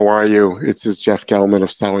How are you? It's is Jeff Gellman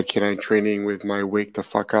of Solid Canine Training with my Wake the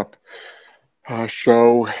Fuck Up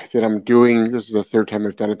show that I'm doing. This is the third time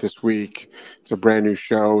I've done it this week. It's a brand new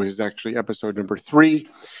show. It's actually episode number 3.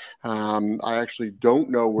 I actually don't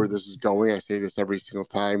know where this is going. I say this every single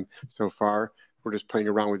time so far. We're just playing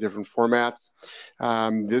around with different formats.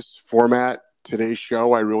 This format, today's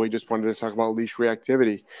show, I really just wanted to talk about leash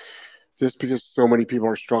reactivity, just because so many people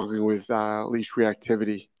are struggling with leash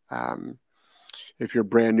reactivity. If you're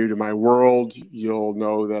brand new to my world, you'll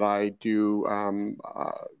know that I do.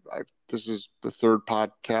 This is the third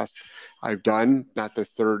podcast I've done. Not the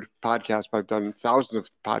third podcast, but I've done thousands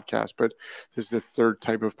of podcasts. But this is the third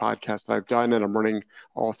type of podcast that I've done, and I'm running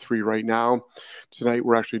all 3 right now. Tonight,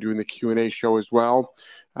 we're actually doing the Q&A show as well.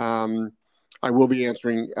 I will be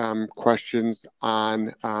answering questions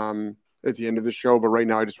on at the end of the show, but right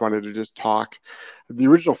now I just wanted to just talk. The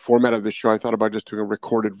original format of the show, I thought about just doing a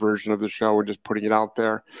recorded version of the show and just putting it out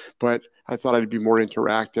there, but I thought I'd be more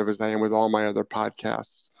interactive as I am with all my other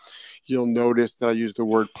podcasts. You'll notice that I use the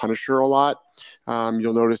word punisher a lot.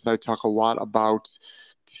 You'll notice that I talk a lot about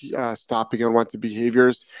stopping unwanted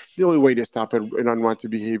behaviors. The only way to stop an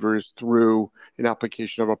unwanted behavior is through an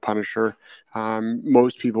application of a punisher.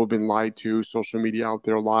 Most people have been lied to. Social media out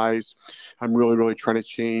there lies. I'm really trying to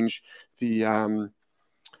change the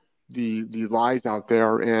lies out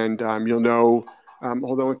there, and you'll know.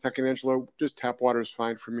 Hold on one second, Angelo. Just tap water is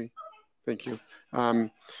fine for me. Thank you. I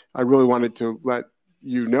really wanted to let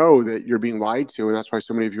you know that you're being lied to, and that's why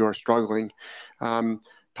so many of you are struggling.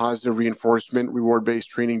 Positive reinforcement, reward-based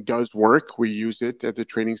training does work. We use it at the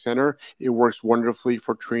training center. It works wonderfully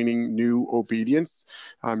for training new obedience,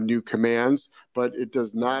 new commands, but it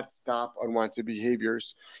does not stop unwanted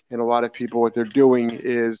behaviors. And a lot of people, what they're doing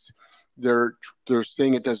is they're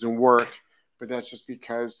saying it doesn't work, but that's just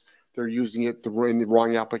because they're using it in the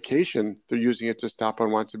wrong application. They're using it to stop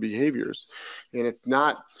unwanted behaviors, and it's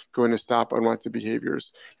not going to stop unwanted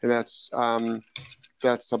behaviors. And that's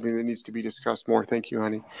something that needs to be discussed more. Thank you,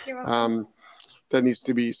 honey. You're welcome. That needs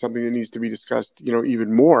to be something that needs to be discussed,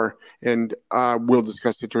 even more, and we'll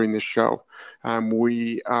discuss it during this show.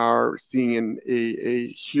 We are seeing a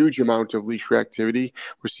huge amount of leash reactivity.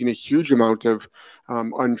 We're seeing a huge amount of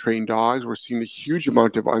untrained dogs. We're seeing a huge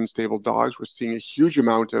amount of unstable dogs. We're seeing a huge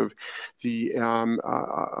amount of the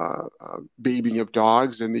babying of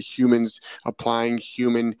dogs and the humans applying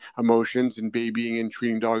human emotions and babying and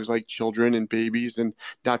treating dogs like children and babies and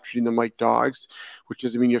not treating them like dogs, which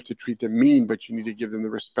doesn't mean you have to treat them mean, but you need to give them the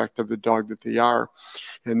respect of the dog that they are.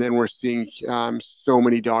 And then we're seeing so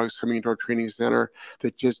many dogs coming into our training center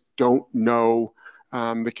that just don't know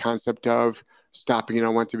the concept of stopping an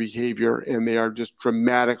unwanted behavior, and they are just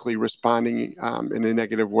dramatically responding in a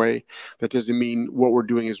negative way. That doesn't mean what we're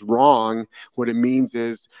doing is wrong. What it means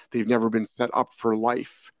is they've never been set up for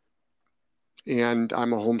life. And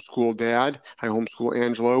I'm a homeschool dad. I homeschool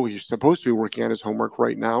Angelo. He's supposed to be working on his homework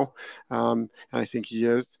right now, and I think he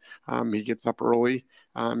is. He gets up early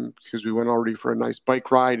because we went already for a nice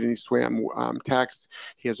bike ride, and he swam text.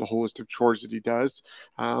 He has a whole list of chores that he does.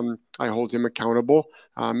 I hold him accountable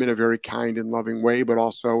in a very kind and loving way, but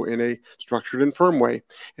also in a structured and firm way.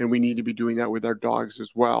 And we need to be doing that with our dogs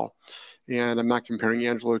as well. And I'm not comparing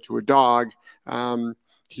Angelo to a dog.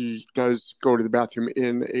 He does go to the bathroom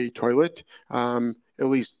in a toilet, at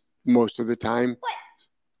least most of the time. What?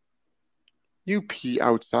 You pee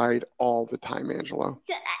outside all the time, Angelo.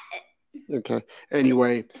 Okay.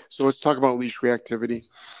 Anyway, so let's talk about leash reactivity.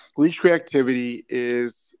 Leash reactivity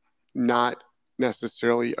is not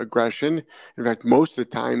necessarily aggression. In fact, most of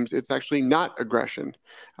the times it's actually not aggression.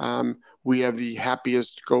 We have the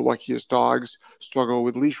happiest, go-luckiest dogs struggle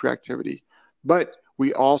with leash reactivity. But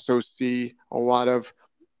we also see a lot of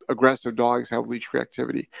aggressive dogs have leash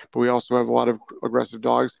reactivity, but we also have a lot of aggressive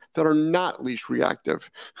dogs that are not leash reactive.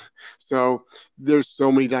 So there's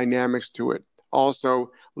so many dynamics to it.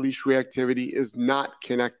 Also, leash reactivity is not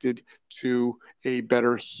connected to a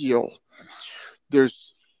better heel.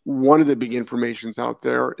 There's one of the big informations out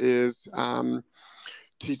there is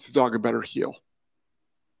teach the dog a better heel,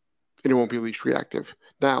 and it won't be leash reactive.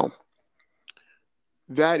 Now,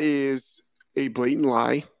 that is a blatant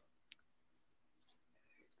lie.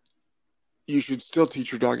 You should still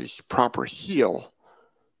teach your dog a proper heel,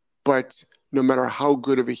 but no matter how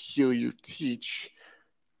good of a heel you teach,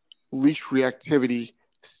 leash reactivity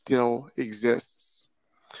still exists.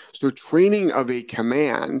 So training of a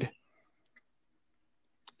command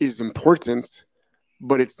is important,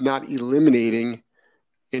 but it's not eliminating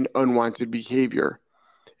an unwanted behavior.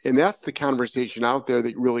 And that's the conversation out there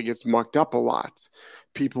that really gets mucked up a lot.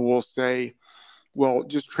 People will say, well,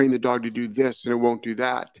 just train the dog to do this and it won't do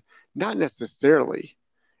that. Not necessarily.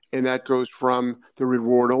 And that goes from the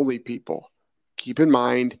reward-only people. Keep in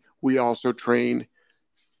mind, we also train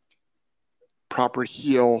proper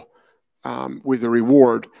heel with a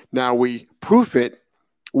reward. Now we proof it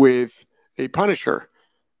with a punisher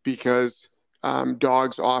because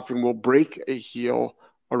dogs often will break a heel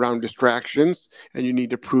around distractions, and you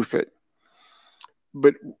need to proof it.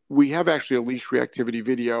 But we have actually a leash reactivity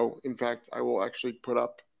video. In fact, I will actually put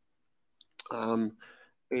up a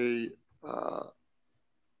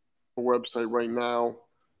website right now.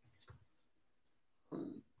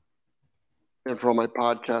 And for all my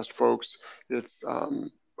podcast folks, it's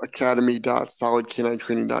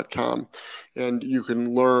academy.solidk9training.com. And you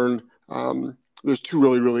can learn, there's two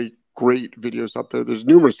really, really great videos up there. There's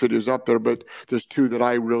numerous videos up there, but there's two that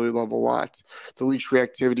I really love a lot. The Leash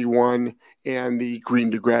Reactivity one and the Green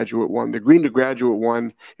to Graduate one. The Green to Graduate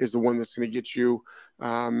one is the one that's going to get you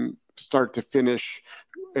start to finish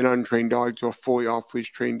an untrained dog to a fully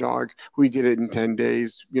off-leash trained dog. We did it in 10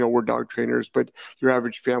 days. You know, we're dog trainers, but your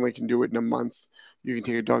average family can do it in a month. You can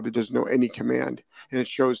take a dog that doesn't know any command, and it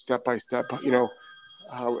shows step by step, you know,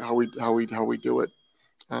 how we do it.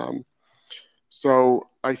 So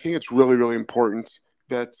I think it's really, really important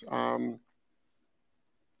that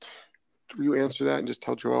do you answer that and just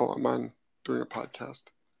tell Joel I'm on doing a podcast.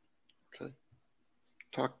 Okay.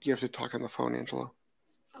 You have to talk on the phone, Angela.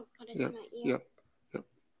 Oh, put it in my ear. Yep.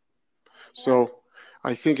 So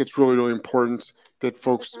I think it's really, really important that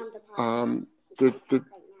folks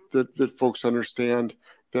that folks understand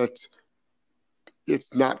that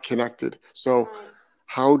it's not connected. So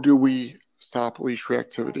how do we stop leash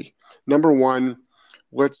reactivity? Number one,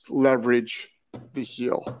 let's leverage the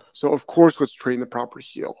heel. So of course, let's train the proper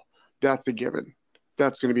heel. That's a given.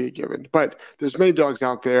 That's going to be a given. But there's many dogs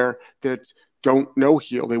out there that don't know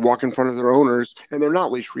heel. They walk in front of their owners and they're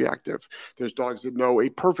not leash reactive. There's dogs that know a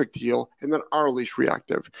perfect heel and that are leash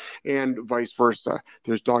reactive, and vice versa.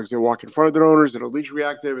 There's dogs that walk in front of their owners that are leash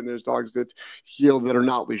reactive, and there's dogs that heel that are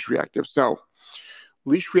not leash reactive. So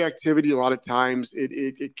leash reactivity, a lot of times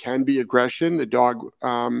it can be aggression. The dog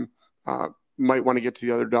might want to get to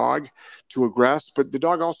the other dog to aggress, but the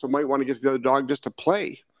dog also might want to get to the other dog just to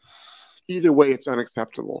play. Either way, it's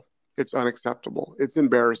unacceptable. It's unacceptable. It's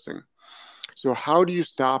embarrassing. So how do you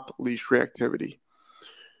stop leash reactivity?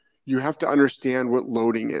 You have to understand what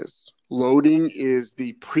loading is. Loading is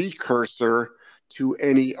the precursor to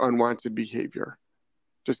any unwanted behavior.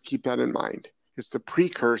 Just keep that in mind. It's the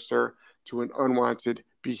precursor to an unwanted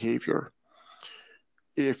behavior.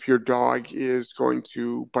 If your dog is going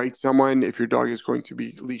to bite someone, if your dog is going to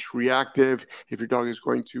be leash reactive, if your dog is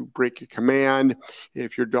going to break a command,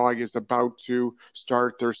 if your dog is about to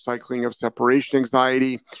start their cycling of separation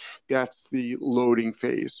anxiety, that's the loading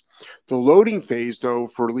phase. The loading phase, though,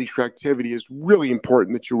 for leash reactivity is really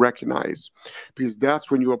important that you recognize, because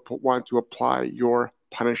that's when you want to apply your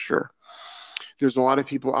punisher. There's a lot of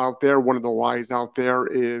people out there. One of the lies out there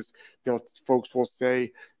is folks will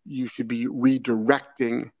say, you should be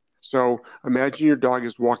redirecting. So imagine your dog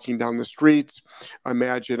is walking down the streets.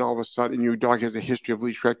 Imagine all of a sudden your dog has a history of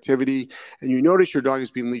leash reactivity, and you notice your dog is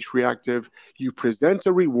being leash reactive. You present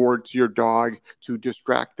a reward to your dog to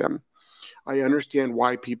distract them. I understand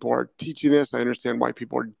why people are teaching this. I understand why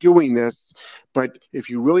people are doing this. But if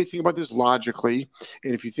you really think about this logically,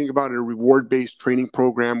 and if you think about a reward-based training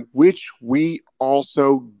program, which we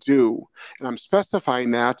also do, and I'm specifying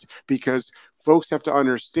that because folks have to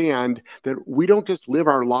understand that we don't just live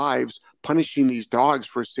our lives punishing these dogs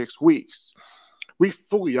for 6 weeks. We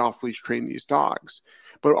fully off-leash train these dogs,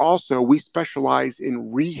 but also we specialize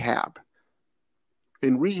in rehab.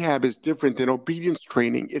 And rehab is different than obedience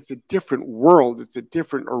training. It's a different world. It's a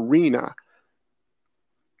different arena.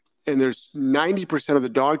 And there's 90% of the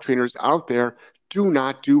dog trainers out there do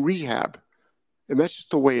not do rehab. And that's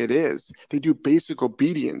just the way it is. They do basic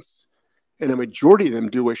obedience. And a majority of them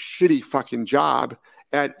do a shitty fucking job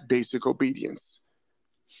at basic obedience.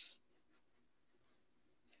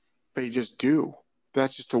 They just do.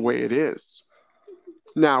 That's just the way it is.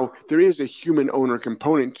 Now, there is a human owner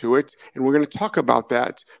component to it, and we're going to talk about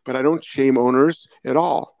that, but I don't shame owners at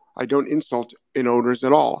all. I don't insult owners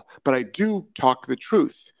at all, but I do talk the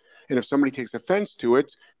truth. And if somebody takes offense to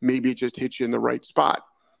it, maybe it just hits you in the right spot.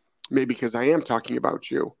 Maybe because I am talking about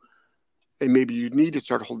you. And maybe you need to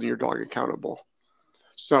start holding your dog accountable.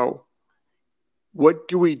 So, what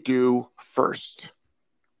do we do first?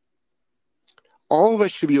 All of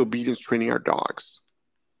us should be obedience training our dogs.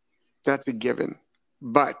 That's a given.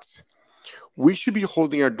 But we should be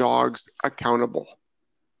holding our dogs accountable.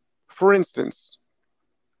 For instance,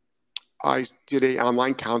 I did an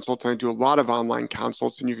online consult, and I do a lot of online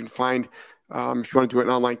consults, and you can find If you want to do an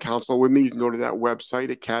online consult with me, you can go to that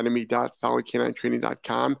website,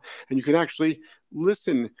 academy.solidcaninetraining.com, and you can actually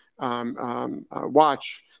listen,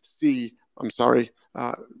 watch, see,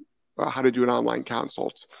 how to do an online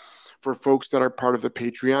consult. For folks that are part of the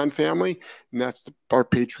Patreon family, and that's our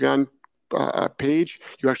Patreon page,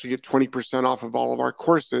 you actually get 20% off of all of our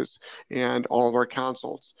courses and all of our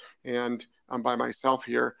consults. And I'm by myself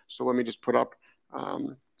here, so let me just put up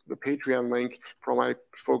the Patreon link for all my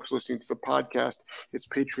folks listening to the podcast. It's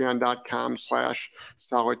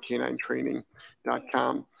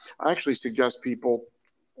patreon.com/solidcaninetraining.com. I actually suggest people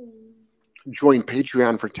join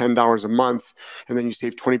Patreon for $10 a month, and then you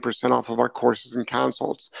save 20% off of our courses and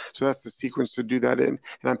consults. So that's the sequence to do that in.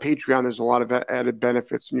 And on Patreon, there's a lot of added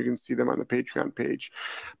benefits, and you can see them on the Patreon page.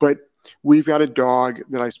 But we've got a dog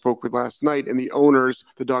that I spoke with last night, and the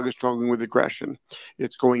dog is struggling with aggression.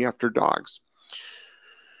 It's going after dogs.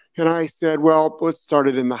 And I said, well, let's start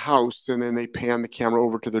it in the house. And then they pan the camera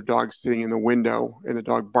over to their dog sitting in the window, and the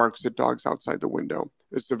dog barks at dogs outside the window.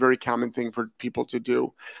 It's a very common thing for people to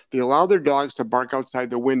do. They allow their dogs to bark outside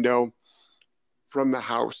the window from the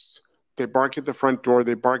house. They bark at the front door.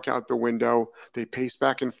 They bark out the window. They pace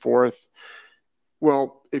back and forth.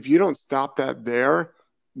 Well, if you don't stop that there,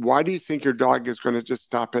 why do you think your dog is going to just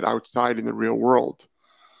stop it outside in the real world?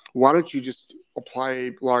 Why don't you just apply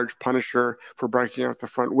a large punisher for barking out the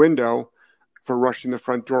front window, for rushing the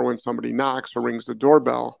front door when somebody knocks or rings the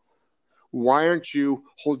doorbell? Why aren't you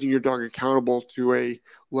holding your dog accountable to a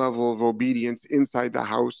level of obedience inside the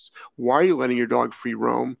house? Why are you letting your dog free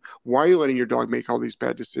roam? Why are you letting your dog make all these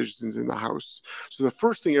bad decisions in the house? So the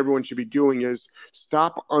first thing everyone should be doing is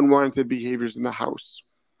stop unwanted behaviors in the house.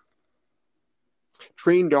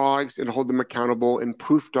 Train dogs and hold them accountable, and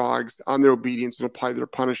proof dogs on their obedience and apply their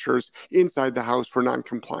punishers inside the house for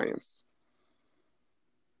non-compliance.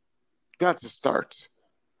 That's a start.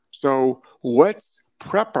 So let's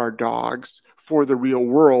prep our dogs for the real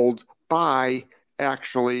world by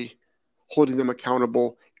actually holding them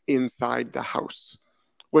accountable inside the house.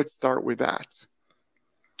 Let's start with that.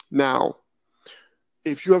 Now,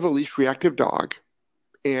 if you have a leash reactive dog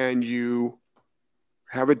and you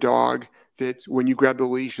have a dog that when you grab the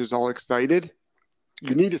leash is all excited,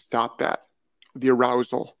 you need to stop that, the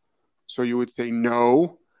arousal. So you would say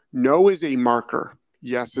no. No is a marker.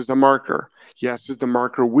 Yes is a marker. Yes is the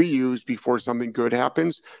marker we use before something good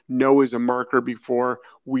happens. No is a marker before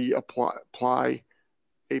we apply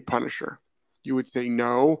a punisher. You would say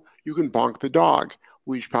no. You can bonk the dog,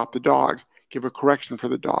 leash pop the dog, give a correction for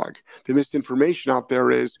the dog. The misinformation out there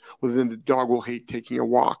is, well, then the dog will hate taking a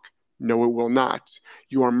walk. No, it will not.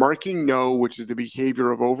 You are marking no, which is the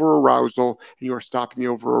behavior of over-arousal, and you are stopping the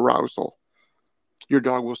over-arousal. Your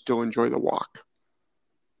dog will still enjoy the walk.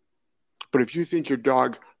 But if you think your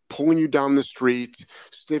dog pulling you down the street,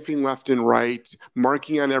 sniffing left and right,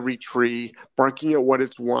 marking on every tree, barking at what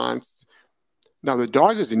it wants, now the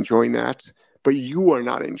dog is enjoying that, but you are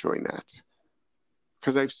not enjoying that.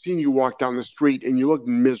 Because I've seen you walk down the street and you look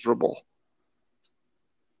miserable.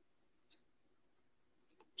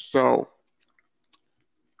 So,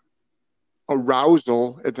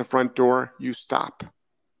 arousal at the front door, you stop.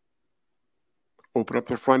 Open up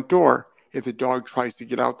the front door. If the dog tries to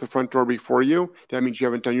get out the front door before you, that means you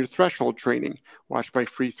haven't done your threshold training. Watch my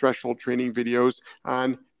free threshold training videos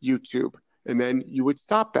on YouTube. And then you would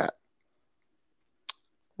stop that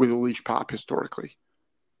with a leash pop historically.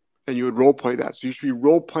 And you would role play that. So you should be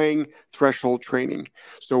role playing threshold training.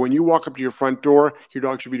 So when you walk up to your front door, your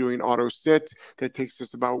dog should be doing an auto sit. That takes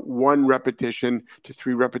us about 1 repetition to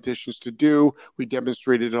 3 repetitions to do. We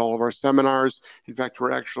demonstrated at all of our seminars. In fact,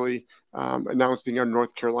 we're actually announcing our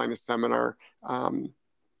North Carolina seminar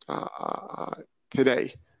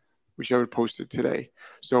today, which I would post it today.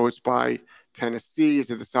 So it's by Tennessee.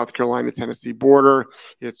 It's at the South Carolina-Tennessee border.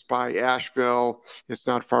 It's by Asheville. It's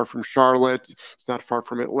not far from Charlotte. It's not far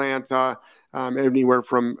from Atlanta. Anywhere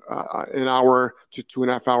from an hour to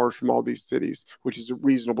 2.5 hours from all these cities, which is a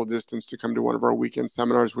reasonable distance to come to one of our weekend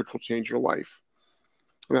seminars, which will change your life.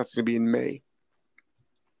 And that's going to be in May.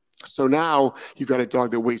 So now you've got a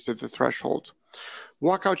dog that waits at the threshold.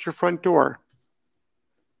 Walk out your front door.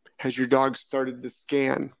 Has your dog started the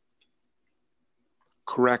scan?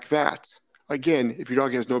 Correct that. Again, if your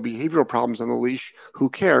dog has no behavioral problems on the leash, who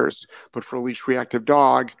cares? But for a leash reactive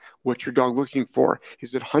dog, what's your dog looking for?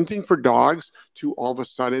 Is it hunting for dogs to all of a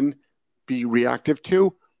sudden be reactive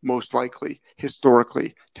to? Most likely.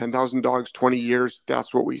 Historically, 10,000 dogs, 20 years,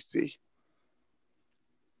 that's what we see.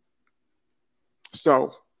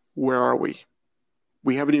 So, where are we?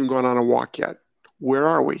 We haven't even gone on a walk yet. Where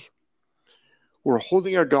are we? We're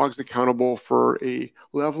holding our dogs accountable for a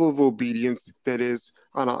level of obedience that is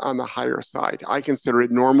on the higher side. I consider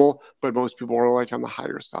it normal, but most people are like on the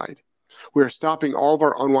higher side. We are stopping all of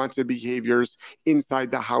our unwanted behaviors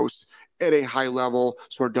inside the house at a high level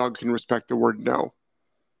so our dog can respect the word no.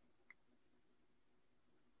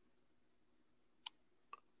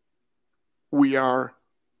 We are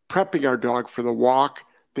prepping our dog for the walk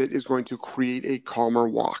that is going to create a calmer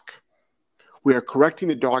walk. We are correcting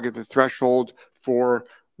the dog at the threshold for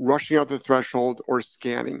rushing out the threshold or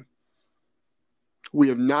scanning. We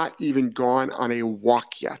have not even gone on a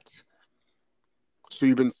walk yet. So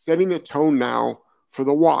you've been setting the tone now for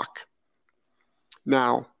the walk.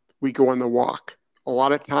 Now we go on the walk. A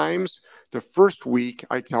lot of times, the first week,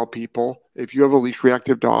 I tell people, if you have a leash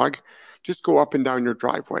reactive dog, just go up and down your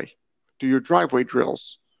driveway. Do your driveway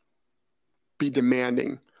drills. Be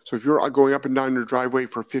demanding. So if you're going up and down your driveway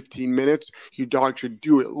for 15 minutes, your dog should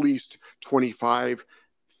do at least 25,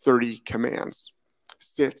 30 commands.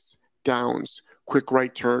 Sits, downs, quick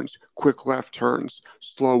right turns, quick left turns,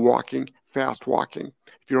 slow walking, fast walking.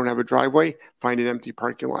 If you don't have a driveway, find an empty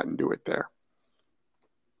parking lot and do it there.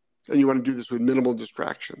 And you want to do this with minimal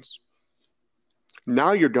distractions.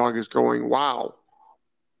 Now your dog is going, wow,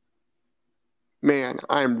 man,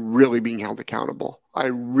 I'm really being held accountable. I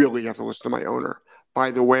really have to listen to my owner.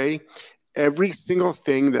 By the way, every single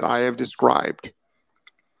thing that I have described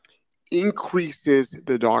increases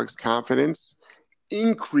the dog's confidence,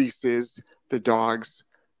 increases the dog's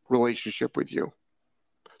relationship with you.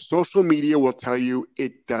 Social media will tell you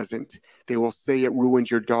it doesn't. They will say it ruins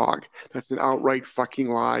your dog. That's an outright fucking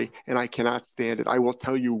lie, and I cannot stand it. I will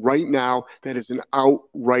tell you right now that is an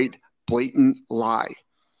outright blatant lie.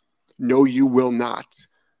 No, you will not.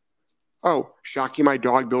 Oh, shocking my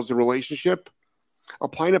dog builds a relationship?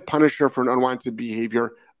 Applying a punisher for an unwanted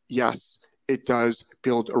behavior, yes, it does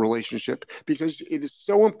build a relationship because it is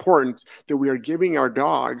so important that we are giving our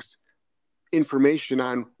dogs information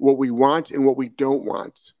on what we want and what we don't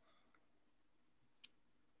want.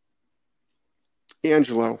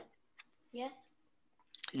 Angelo. Yes.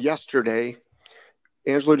 Yesterday,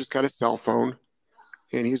 Angelo just got a cell phone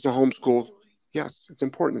and he's a homeschool. Yes, it's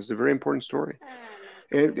important. This is a very important story.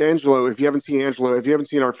 And Angelo, if you haven't seen our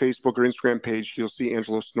Facebook or Instagram page, you'll see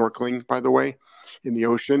Angelo snorkeling, by the way, in the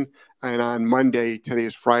ocean. And on Monday, today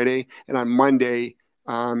is Friday, and on Monday,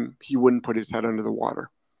 he wouldn't put his head under the water.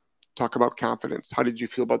 Talk about confidence. How did you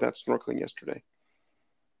feel about that snorkeling yesterday?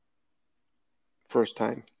 First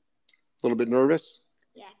time. A little bit nervous?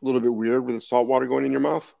 Yes. A little bit weird with the salt water going in your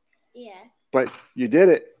mouth? Yes. But you did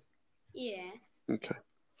it. Yes. Okay.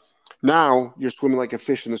 Now you're swimming like a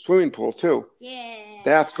fish in the swimming pool, too. Yeah.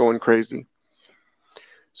 That's going crazy.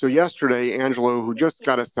 So yesterday, Angelo, who just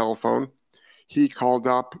got a cell phone, he called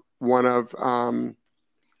up one of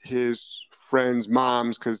his friend's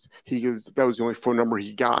moms because that was the only phone number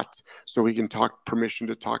he got, so he can permission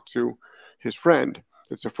to talk to his friend.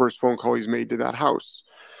 It's the first phone call he's made to that house.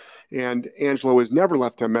 And Angelo has never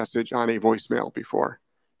left a message on a voicemail before.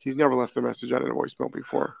 He's never left a message on a voicemail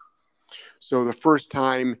before. So the first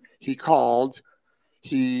time he called,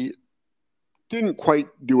 he didn't quite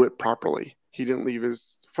do it properly. He didn't leave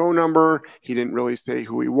his phone number. He didn't really say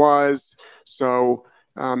who he was. So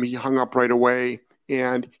he hung up right away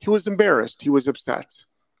and he was embarrassed. He was upset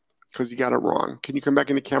because he got it wrong. Can you come back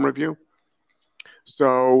into camera view?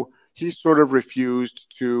 So he sort of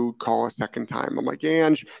refused to call a second time. I'm like,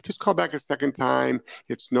 Ange, just call back a second time.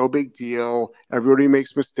 It's no big deal. Everybody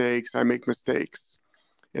makes mistakes. I make mistakes.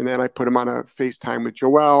 And then I put him on a FaceTime with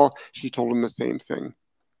Joelle. She told him the same thing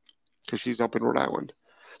because she's up in Rhode Island.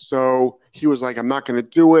 So he was like, I'm not going to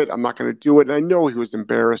do it. I'm not going to do it. And I know he was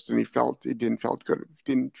embarrassed and it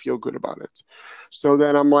didn't feel good about it. So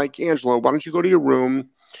then I'm like, Angelo, why don't you go to your room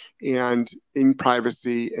and in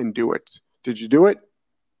privacy and do it? Did you do it?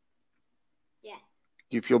 Yes.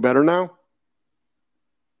 Do you feel better now?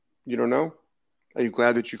 You don't know? Are you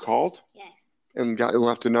glad that you called? Yes. And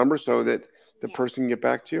left a number so that the person can get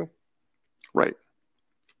back to you? Right.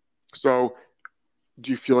 So do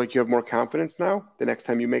you feel like you have more confidence now the next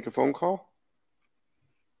time you make a phone call?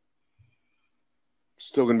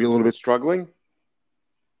 Still going to be a little bit struggling?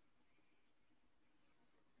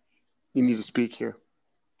 You need to speak here.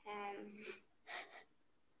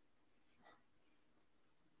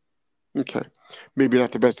 Okay. Maybe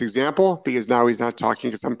not the best example because now he's not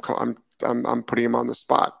talking because I'm putting him on the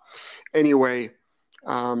spot. Anyway,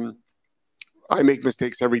 I make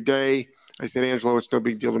mistakes every day. I said, Angelo, it's no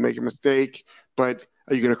big deal to make a mistake, but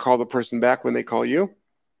are you going to call the person back when they call you?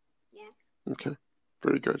 Yes. Okay.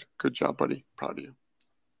 Very good. Good job, buddy. Proud of you.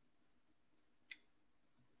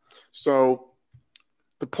 So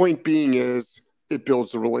the point being is it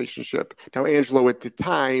builds the relationship. Now, Angelo at the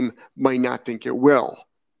time might not think it will.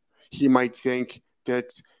 He might think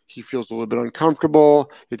that he feels a little bit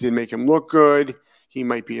uncomfortable. It didn't make him look good. He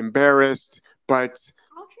might be embarrassed, but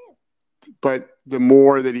the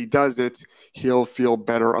more that he does it, he'll feel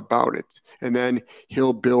better about it. And then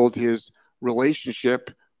he'll build his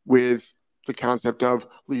relationship with the concept of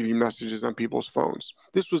leaving messages on people's phones.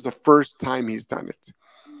 This was the first time he's done it.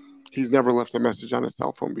 He's never left a message on a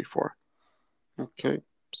cell phone before. Okay,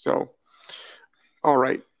 so, all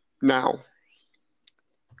right, now,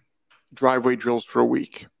 driveway drills for a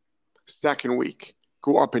week. Second week,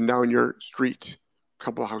 go up and down your street. A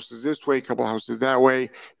couple of houses this way, a couple of houses that way.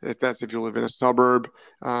 That's if you live in a suburb.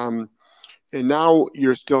 And now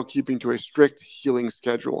you're still keeping to a strict healing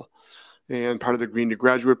schedule. And part of the Green to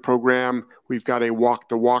Graduate program, we've got a walk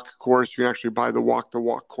the walk course. You can actually buy the walk the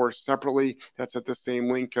walk course separately. That's at the same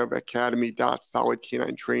link of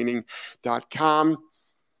academy.solidk9training.com.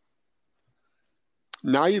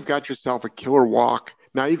 Now you've got yourself a killer walk.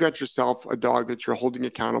 Now you've got yourself a dog that you're holding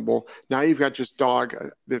accountable. Now you've got just dog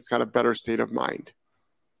that's got a better state of mind.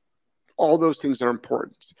 All those things are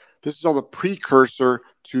important. This is all the precursor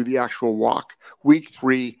to the actual walk. Week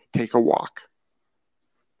 3, take a walk.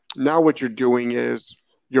 Now what you're doing is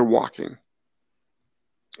you're walking.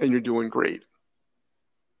 And you're doing great.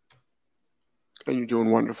 And you're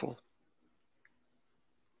doing wonderful.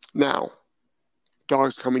 Now,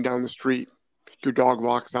 dog's coming down the street. Your dog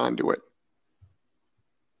locks onto it.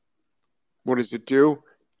 What does it do?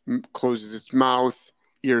 Closes its mouth,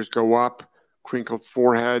 ears go up, crinkled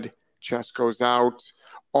forehead, chest goes out.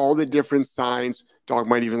 All the different signs, dog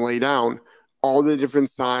might even lay down. All the different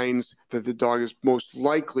signs that the dog is most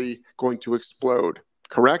likely going to explode.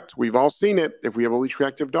 Correct? We've all seen it. If we have a leash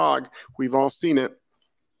reactive dog, we've all seen it.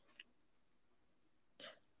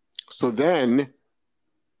 So then,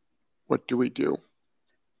 what do we do?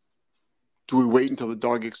 Do we wait until the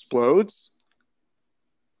dog explodes?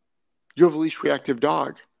 You have a leash reactive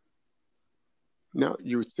dog. No,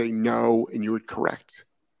 you would say no, and you would correct.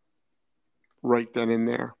 Right then and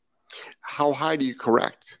there. How high do you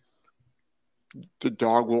correct? The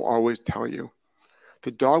dog will always tell you.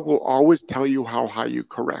 The dog will always tell you how high you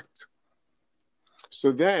correct.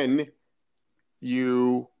 So then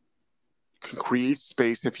you can create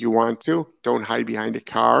space if you want to. Don't hide behind a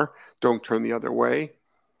car. Don't turn the other way.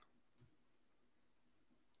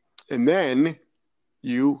 And then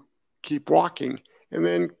you keep walking. And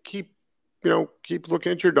then keep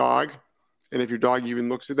looking at your dog. And if your dog even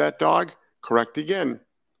looks at that dog, correct again.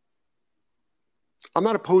 I'm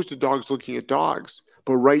not opposed to dogs looking at dogs,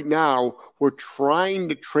 but right now we're trying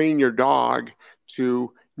to train your dog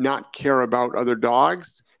to not care about other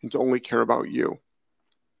dogs and to only care about you.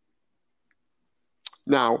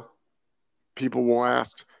 Now, people will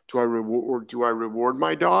ask, do I reward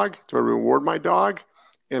my dog? Do I reward my dog?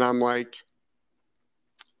 And I'm like,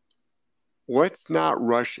 let's not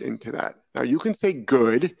rush into that. Now, you can say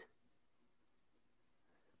good,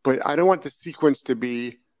 but I don't want the sequence to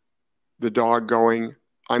be the dog going,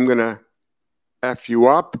 I'm going to F you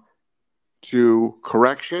up, to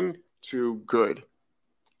correction, to good.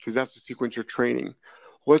 Because that's the sequence you're training.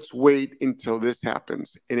 Let's wait until this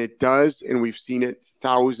happens. And it does, and we've seen it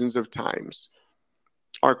thousands of times.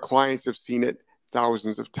 Our clients have seen it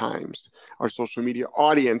thousands of times. Our social media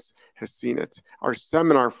audience has seen it. Our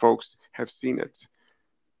seminar folks have seen it.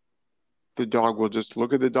 The dog will just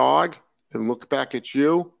look at the dog and look back at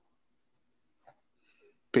you.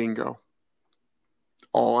 Bingo.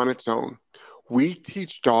 All on its own. We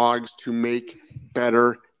teach dogs to make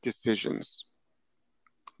better decisions.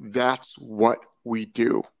 That's what we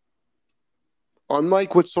do.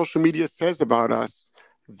 Unlike what social media says about us,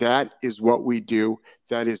 that is what we do.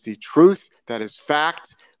 That is the truth. That is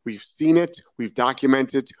fact. We've seen it. We've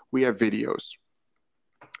documented. We have videos.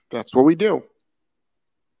 That's what we do.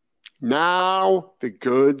 Now the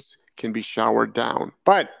goods can be showered down.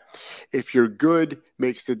 But if your good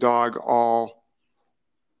makes the dog all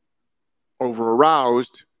over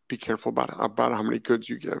aroused, be careful about how many goods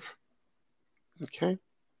you give. Okay?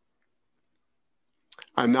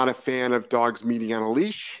 I'm not a fan of dogs meeting on a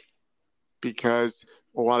leash because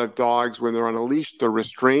a lot of dogs, when they're on a leash, they're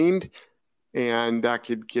restrained, and that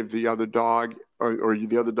could give the other dog, or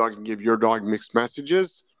the other dog can give your dog mixed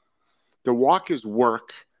messages. The walk is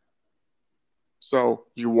work. So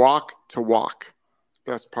you walk to walk.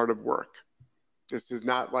 That's part of work. This is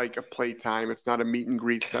not like a playtime. It's not a meet and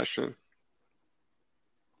greet session.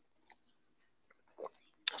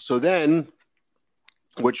 So then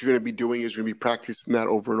what you're going to be doing is you're going to be practicing that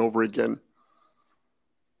over and over again.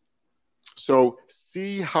 So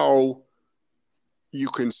see how you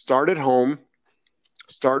can start at home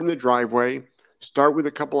Start in the driveway. Start with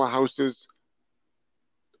a couple of houses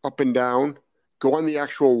up and down. Go on the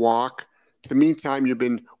actual walk. In the meantime, you've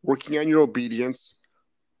been working on your obedience,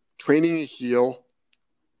 training a heel.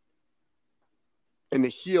 And the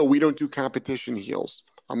heel, we don't do competition heels.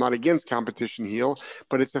 I'm not against competition heel,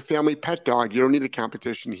 but it's a family pet dog. You don't need a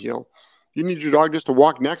competition heel. You need your dog just to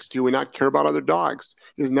walk next to you and not care about other dogs.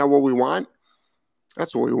 Isn't that what we want?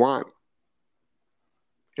 That's what we want.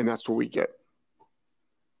 And that's what we get.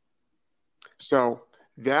 So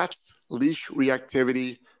that's leash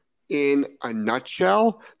reactivity in a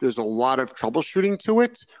nutshell. There's a lot of troubleshooting to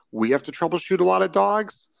it. We have to troubleshoot a lot of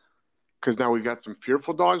dogs because now we've got some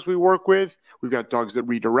fearful dogs we work with. We've got dogs that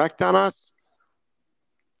redirect on us.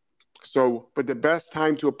 So, but the best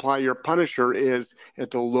time to apply your punisher is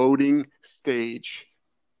at the loading stage.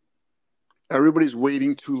 Everybody's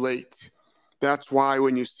waiting too late. That's why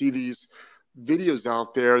when you see these videos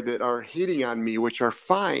out there that are hating on me, which are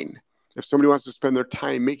fine. If somebody wants to spend their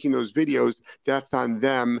time making those videos, that's on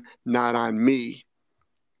them, not on me.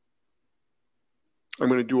 I'm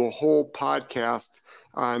going to do a whole podcast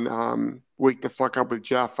on Wake the Fuck Up with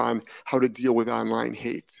Jeff on how to deal with online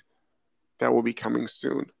hate. That will be coming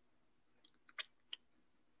soon.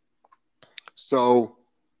 So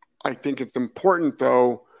I think it's important,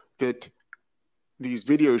 though, that these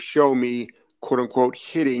videos show me, quote unquote,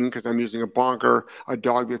 hitting, because I'm using a bonker, a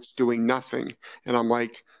dog that's doing nothing. And I'm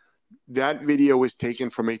like, that video was taken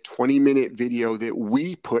from a 20-minute video that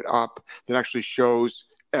we put up that actually shows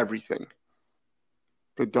everything.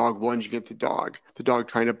 The dog lunging at the dog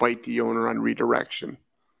trying to bite the owner on redirection.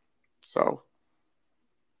 So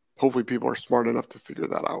hopefully people are smart enough to figure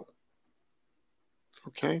that out.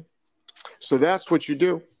 Okay? So that's what you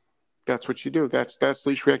do. That's what you do. That's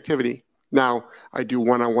leash reactivity. Now, I do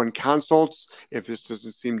one-on-one consults. If this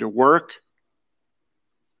doesn't seem to work,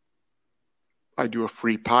 I do a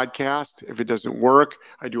free podcast. If it doesn't work,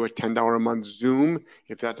 I do a $10 a month Zoom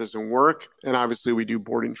if that doesn't work. And obviously, we do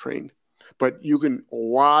board and train. But you can, a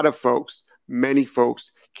lot of folks, many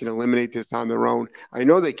folks can eliminate this on their own. I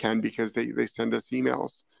know they can because they send us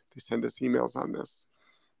emails. They send us emails on this.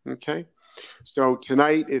 Okay? So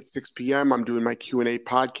tonight at 6 p.m., I'm doing my Q&A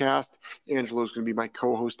podcast. Angelo's going to be my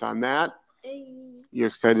co-host on that. Hey. You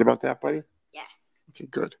excited about that, buddy? Yes. Okay,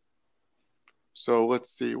 good. So let's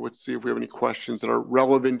see if we have any questions that are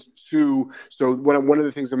relevant to. So one of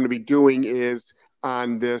the things I'm going to be doing is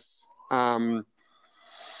on this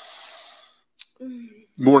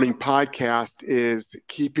morning podcast is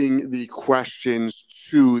keeping the questions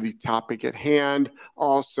to the topic at hand.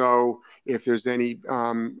 Also, if there's any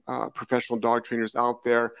professional dog trainers out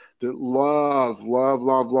there that love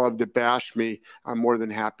to bash me, I'm more than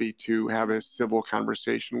happy to have a civil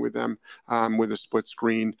conversation with them with a split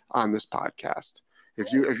screen on this podcast.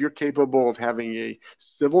 If you're capable of having a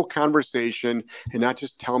civil conversation and not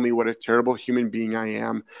just tell me what a terrible human being I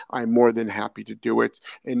am, I'm more than happy to do it,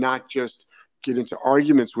 and not just get into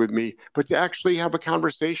arguments with me, but to actually have a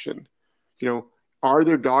conversation. You know, are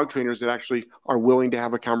there dog trainers that actually are willing to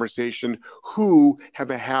have a conversation who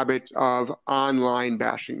have a habit of online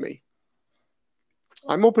bashing me?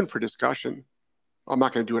 I'm open for discussion. I'm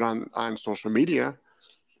not going to do it on social media,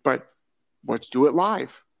 but let's do it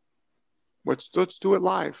live. Let's do it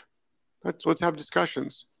live. Let's have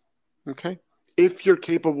discussions. Okay? If you're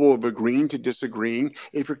capable of agreeing to disagreeing,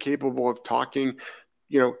 if you're capable of talking,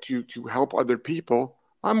 to help other people,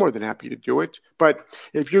 I'm more than happy to do it. But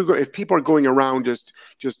if people are going around just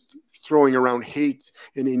throwing around hate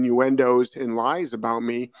and innuendos and lies about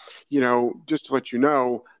me, just to let you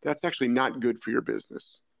know, that's actually not good for your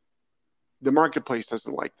business. The marketplace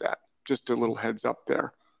doesn't like that. Just a little heads up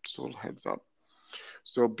there. Just a little heads up.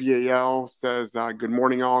 So BAL says, good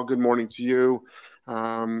morning, all. Good morning to you.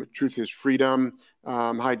 Truth is freedom.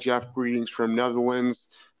 Hi, Jeff. Greetings from Netherlands.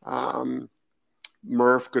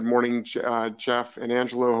 Murph, good morning, Jeff and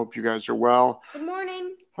Angelo. Hope you guys are well. Good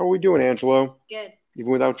morning. How are we doing, Angelo? Good.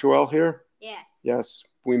 Even without Joelle here? Yes. Yes.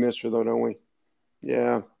 We miss her, though, don't we?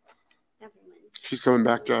 Yeah. Definitely. She's coming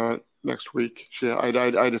back next week. I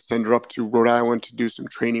had to send her up to Rhode Island to do some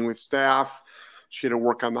training with staff. She had to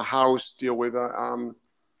work on the house, deal with a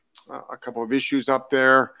couple of issues up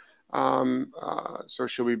there. So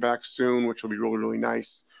she'll be back soon, which will be really, really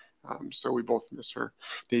nice. So we both miss her.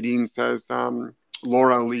 Nadine says,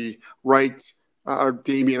 Laura Lee Wright, or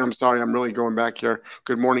Damien, I'm sorry, I'm really going back here.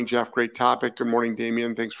 Good morning, Jeff. Great topic. Good morning,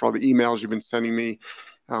 Damien. Thanks for all the emails you've been sending me.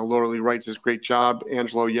 Laura Lee Wright says, great job.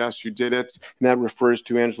 Angelo, yes, you did it. And that refers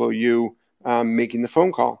to, Angelo, you making the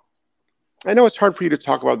phone call. I know it's hard for you to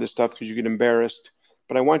talk about this stuff because you get embarrassed,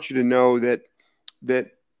 but I want you to know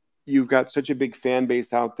that you've got such a big fan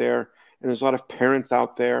base out there, And there's a lot of parents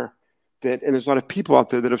out there and there's a lot of people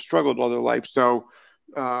out there that have struggled all their life. So,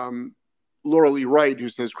 Laura Lee Wright, who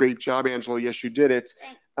says, "Great job, Angelo. Yes, you did it."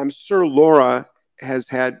 I'm sure Laura has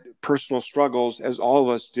had personal struggles, as all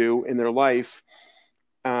of us do in their life.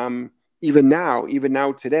 Even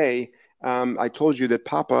now today, I told you that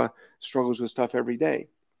Papa struggles with stuff every day.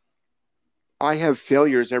 I have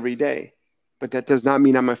failures every day, but that does not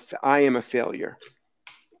mean I am a failure.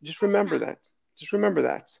 Just remember that. Just remember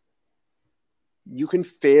that. You can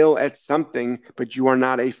fail at something, but you are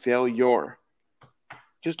not a failure.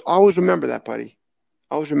 Just always remember that, buddy.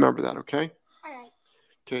 Always remember that, okay? All right.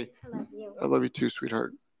 Okay. I love you. I love you too,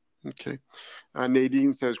 sweetheart. Okay.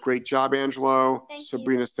 Nadine says, "Great job, Angelo." Thank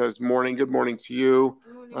Sabrina you. says, "Morning. Good morning to you."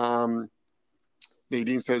 Good morning.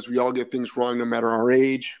 Nadine says, "We all get things wrong no matter our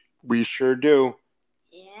age." We sure do.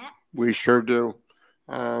 Yeah. We sure do.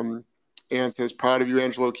 Ann says, "Proud of you,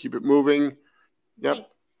 Angelo. Keep it moving." Yep.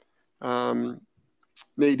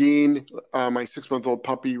 Nadine, my 6-month-old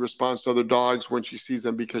puppy, responds to other dogs when she sees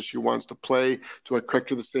them because she wants to play. Do I correct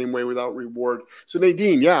her the same way without reward? So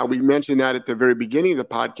Nadine, yeah, we mentioned that at the very beginning of the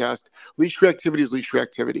podcast. Leash reactivity is leash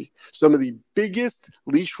reactivity. Some of the biggest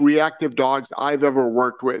leash reactive dogs I've ever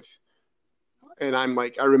worked with. And I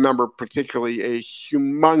remember particularly a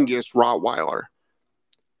humongous Rottweiler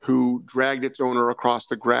who dragged its owner across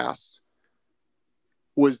the grass.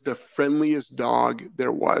 Was the friendliest dog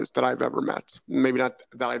there was that I've ever met. Maybe not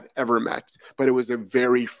that I've ever met, but it was a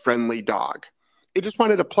very friendly dog. It just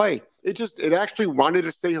wanted to play. It actually wanted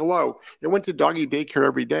to say hello. It went to doggy daycare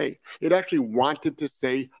every day. It actually wanted to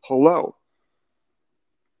say hello.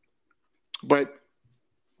 But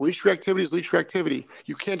leash reactivity is leash reactivity.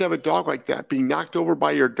 You can't have a dog like that. Being knocked over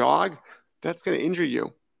by your dog, that's going to injure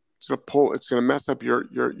you. It's going to pull. It's going to mess up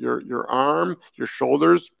your arm, your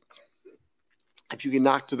shoulders. If you get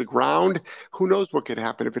knocked to the ground, who knows what could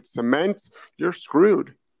happen? If it's cement, you're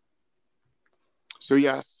screwed. So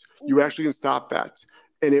yes, you actually can stop that.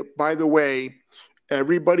 And by the way,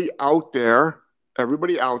 everybody out there,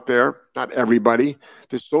 not everybody,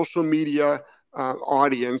 the social media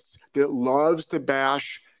audience that loves to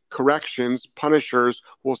bash corrections, punishers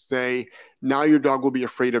will say, now your dog will be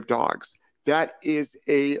afraid of dogs. That is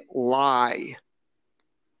a lie.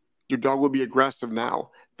 Your dog will be aggressive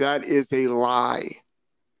now. That is a lie.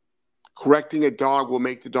 Correcting a dog will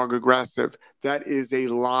make the dog aggressive. That is a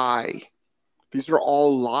lie. These are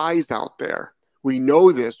all lies out there. We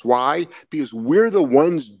know this. Why? Because we're the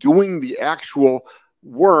ones doing the actual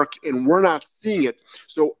work and we're not seeing it.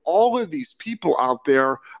 So all of these people out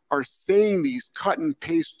there are saying these cut and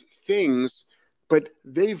paste things, but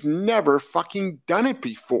they've never fucking done it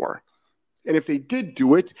before. And if they did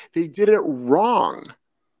do it, they did it wrong.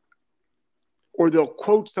 Or they'll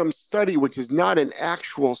quote some study which is not an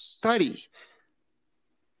actual study.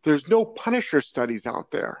 There's no Punisher studies out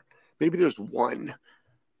there. Maybe there's one.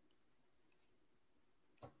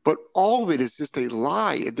 But all of it is just a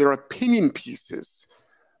lie. They're opinion pieces.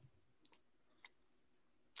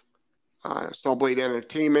 Sawblade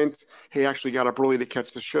Entertainment. Hey, actually got up early to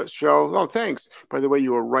catch the show. Oh, thanks. By the way,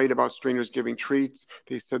 you were right about strangers giving treats.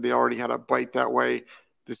 They said they already had a bite that way.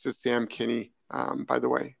 This is Sam Kinney, by the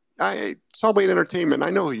way. Sawblade Entertainment.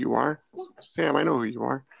 I know who you are. Sam, I know who you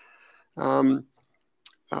are.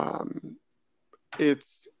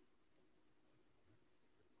 It's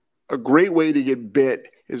a great way to get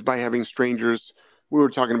bit is by having strangers. We were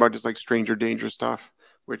talking about just like stranger danger stuff,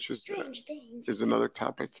 which is another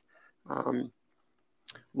topic.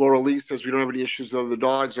 Laura Lee says we don't have any issues with other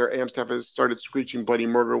dogs. Our AM staff has started screeching bloody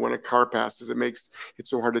murder when a car passes. It makes it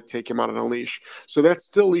so hard to take him out on a leash. So that's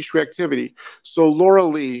still leash reactivity. So Laura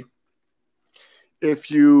Lee,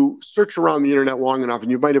 if you search around the internet long enough,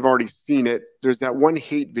 and you might have already seen it, there's that one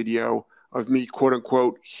hate video of me, quote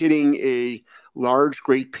unquote, hitting a large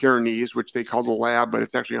Great Pyrenees, which they call the lab, but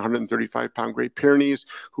it's actually 135-pound Great Pyrenees,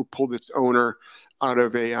 who pulled its owner out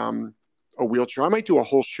of a wheelchair. I might do a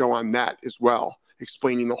whole show on that as well,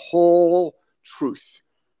 explaining the whole truth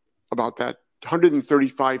about that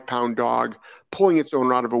 135-pound dog pulling its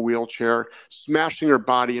owner out of a wheelchair, smashing her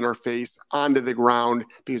body and her face onto the ground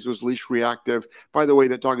because it was leash reactive. By the way,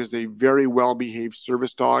 that dog is a very well-behaved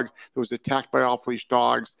service dog that was attacked by off-leash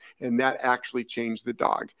dogs, and that actually changed the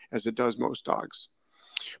dog, as it does most dogs.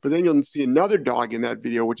 But then you'll see another dog in that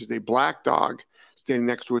video, which is a black dog standing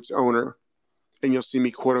next to its owner, and you'll see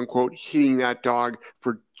me, quote unquote, hitting that dog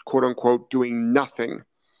for, quote unquote, doing nothing.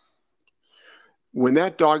 When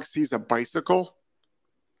that dog sees a bicycle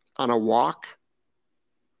on a walk,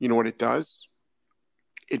 you know what it does?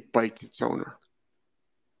 It bites its owner.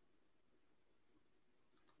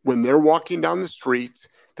 When they're walking down the street,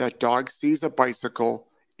 that dog sees a bicycle,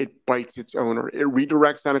 it bites its owner. It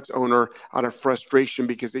redirects on its owner out of frustration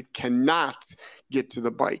because it cannot get to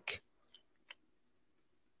the bike.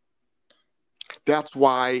 That's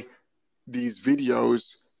why these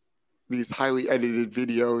videos, these highly edited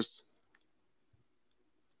videos,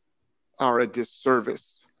 are a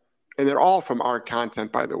disservice. And they're all from our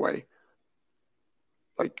content, by the way.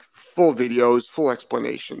 Like full videos, full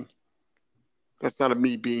explanation. That's not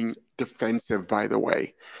me being defensive, by the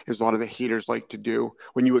way, as a lot of the haters like to do.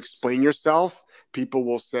 When you explain yourself, people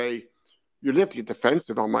will say, you don't have to get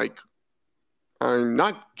defensive. I'm like, I'm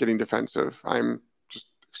not getting defensive. I'm just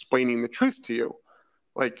explaining the truth to you.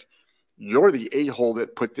 Like, you're the a-hole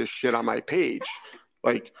that put this shit on my page.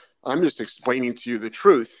 Like, I'm just explaining to you the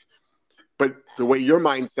truth. But the way your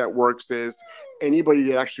mindset works is anybody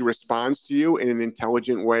that actually responds to you in an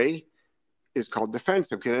intelligent way is called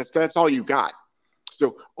defensive, because that's all you got.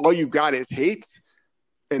 So all you got is hate,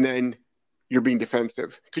 and then you're being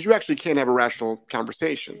defensive because you actually can't have a rational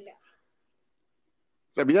conversation.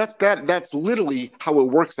 I mean, that's literally how it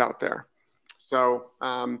works out there. So,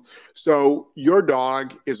 so your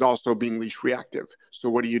dog is also being leash reactive. So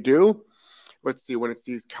what do? Let's see. When it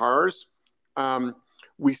sees cars,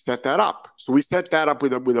 we set that up. So we set that up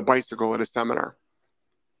with a bicycle at a seminar.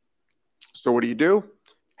 So what do?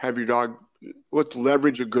 Have your dog. Let's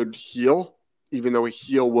leverage a good heel, even though a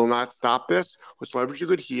heel will not stop this. Let's leverage a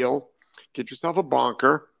good heel. Get yourself a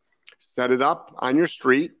bonker. Set it up on your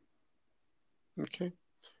street. Okay.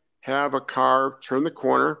 Have a car turn the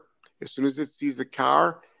corner. As soon as it sees the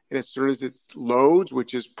car and as soon as it loads,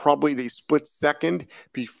 which is probably the split second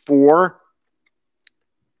before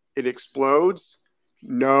it explodes,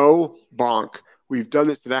 no bonk. We've done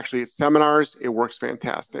this at seminars. It works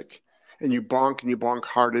fantastic. And you bonk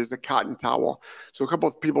hard as a cotton towel. So a couple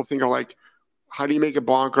of people think are like, how do you make a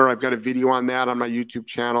bonker? I've got a video on that on my YouTube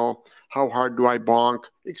channel. How hard do I bonk?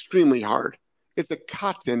 Extremely hard. It's a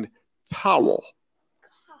cotton towel.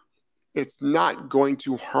 It's not going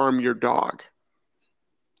to harm your dog.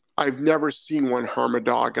 I've never seen one harm a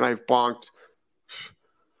dog, and I've bonked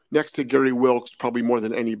next to Gary Wilkes probably more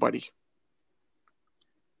than anybody.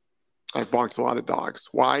 I've bonked a lot of dogs.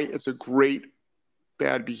 Why? It's a great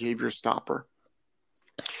bad behavior stopper.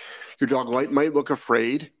 Your dog might look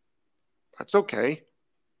afraid. That's okay.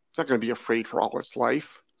 It's not going to be afraid for all its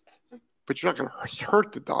life, but you're not going to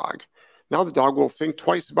hurt the dog. Now the dog will think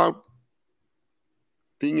twice about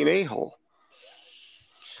being an a-hole.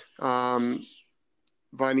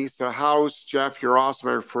 Vanessa House, Jeff, you're awesome.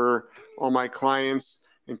 I refer all my clients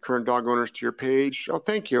and current dog owners to your page. Oh,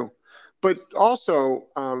 thank you. But also,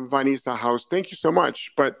 Vanessa House, thank you so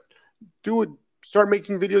much. But start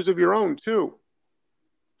making videos of your own too.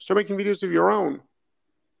 Start making videos of your own.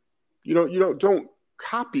 Don't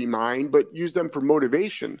copy mine, but use them for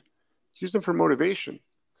motivation. Use them for motivation.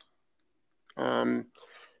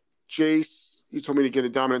 Jace, you told me to get a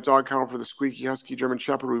dominant dog kennel for the squeaky husky German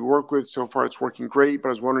Shepherd we work with. So far, it's working great, but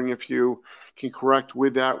I was wondering if you can correct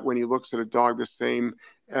with that when he looks at a dog the same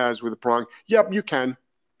as with a prong. Yep, you can.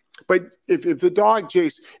 But if the dog,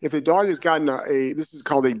 Jace, if the dog has gotten this is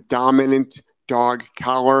called a dominant dog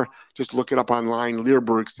collar, just look it up online.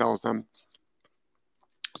 Learberg sells them.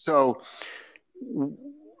 So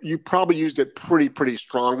you probably used it pretty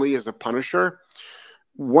strongly as a punisher.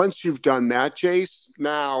 Once you've done that, Jace,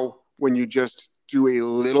 now when you just do a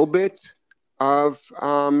little bit of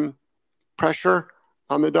pressure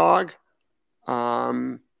on the dog,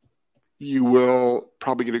 you will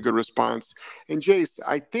probably get a good response. And Jace,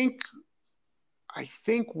 I think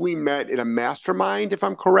we met at a mastermind, if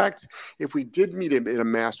I'm correct. If we did meet at a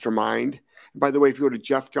mastermind, by the way, if you go to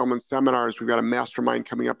Jeff Gelman's seminars, we've got a mastermind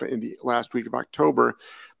coming up in the last week of October.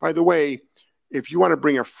 By the way, if you want to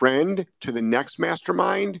bring a friend to the next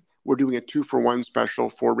mastermind, we're doing a 2-for-1 special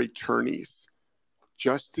for returnees,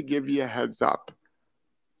 just to give you a heads up.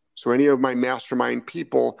 So any of my mastermind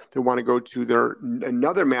people that want to go to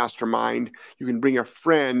another mastermind, you can bring a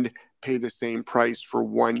friend, pay the same price for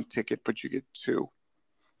 1 ticket, but you get 2.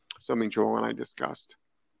 Something Joel and I discussed.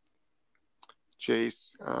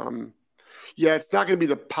 Chase, yeah, it's not going to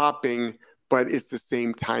be the popping, but it's the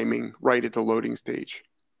same timing right at the loading stage.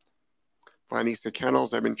 Vanessa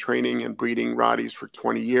Kennels, I've been training and breeding Rotties for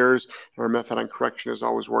 20 years. Our method on correction has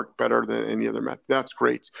always worked better than any other method. That's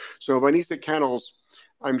great. So Vanessa Kennels,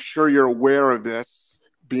 I'm sure you're aware of this.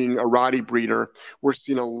 Being a Rottie breeder, we're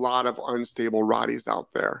seeing a lot of unstable Rotties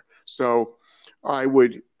out there. So I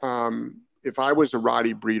would, if I was a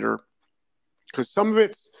Rottie breeder, because some of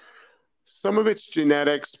it's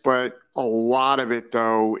genetics, but a lot of it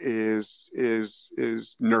though is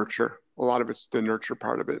nurture. A lot of it's the nurture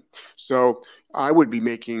part of it. So I would be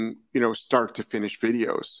making, start to finish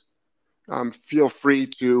videos. Feel free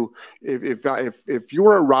to, if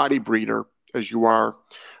you're a Roddy breeder, as you are,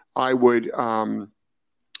 I would, and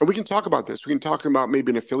we can talk about this. We can talk about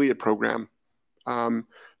maybe an affiliate program,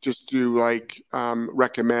 just to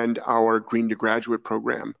recommend our Green to Graduate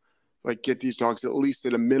program. Like get these dogs at least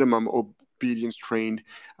at a minimum obedience trained,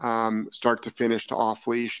 start to finish to off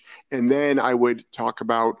leash, and then I would talk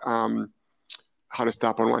about how to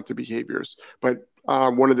stop unwanted behaviors. But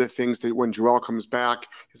one of the things that when Joelle comes back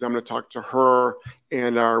is I'm going to talk to her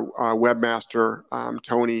and our webmaster,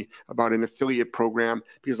 Tony, about an affiliate program,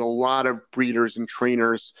 because a lot of breeders and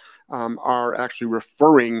trainers are actually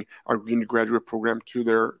referring our Green to Graduate program to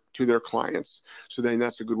their clients. So then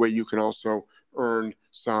that's a good way you can also earn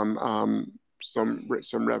some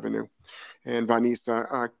revenue. And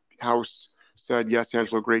Vanessa House said, yes,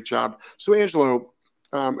 Angelo, great job. So Angelo,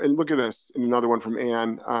 and look at this, and another one from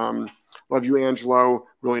Anne. Love you, Angelo.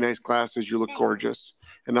 Really nice glasses. You look gorgeous.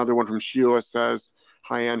 Another one from Sheila says,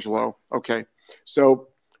 hi, Angelo. Okay. So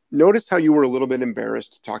notice how you were a little bit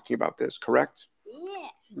embarrassed talking about this, correct? Yeah.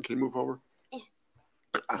 Okay, move over.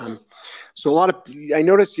 So I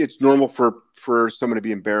notice it's normal for someone to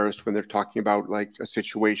be embarrassed when they're talking about like a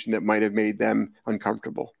situation that might have made them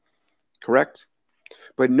uncomfortable, correct?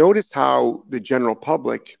 But notice how the general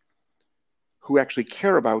public who actually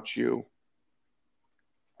care about you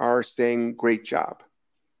are saying great job.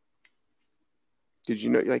 Did you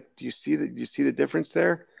know, do you see the difference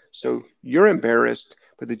there? So you're embarrassed,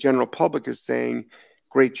 but the general public is saying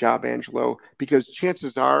great job, Angelo, because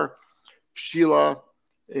chances are Sheila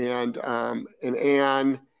and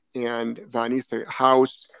Anne and Vanessa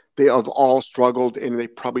House, they have all struggled, and they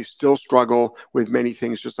probably still struggle with many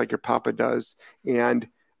things, just like your papa does, and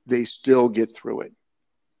they still get through it.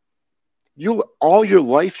 All your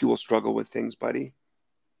life you will struggle with things, buddy.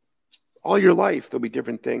 All your life there'll be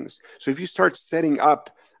different things. So if you start setting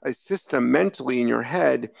up a system mentally in your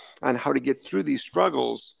head on how to get through these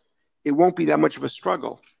struggles, it won't be that much of a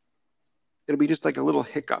struggle. It'll be just like a little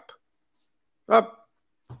hiccup. Oh,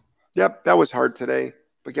 yep, that was hard today.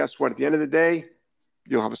 But guess what? At the end of the day,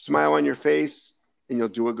 you'll have a smile on your face and you'll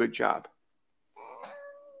do a good job.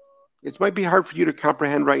 It might be hard for you to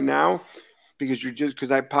comprehend right now because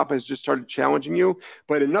Papa has just started challenging you.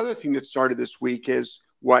 But another thing that started this week is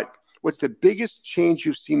what's the biggest change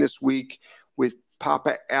you've seen this week with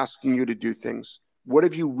Papa asking you to do things? What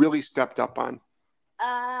have you really stepped up on?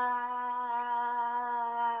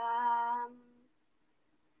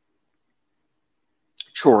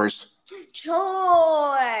 Chores.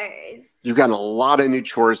 You've gotten a lot of new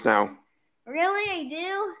chores now. Really? I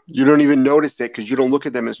do? You don't even notice it because you don't look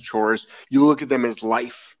at them as chores. You look at them as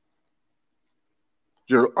life.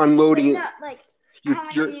 You're unloading it.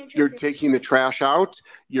 You're taking the trash out.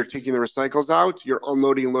 You're taking the recycles out. You're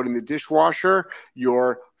unloading and loading the dishwasher.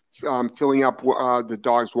 You're filling up the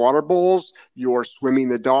dog's water bowls. You're swimming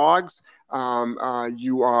the dogs.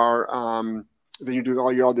 You are then you're doing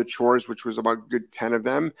all your other chores, which was about a good 10 of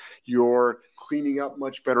them. You're cleaning up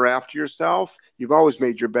much better after yourself. You've always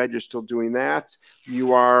made your bed. You're still doing that.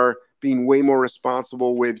 You are being way more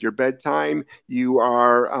responsible with your bedtime. You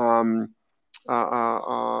are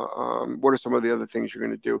what are some of the other things you're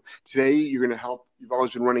going to do today? You're going to help. You've always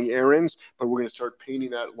been running errands, but we're going to start painting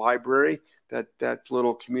that library, that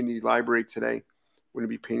little community library today. We're going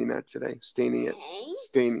to be painting that today, staining it.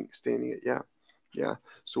 Yeah.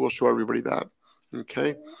 So we'll show everybody that.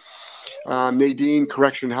 Okay. Nadine,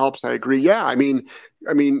 correction helps. I agree. Yeah. I mean,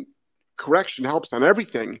 correction helps on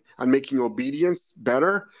everything, on making obedience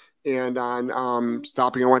better and on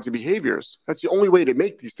stopping unwanted behaviors. That's the only way to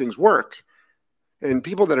make these things work. And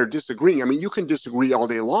people that are disagreeing, you can disagree all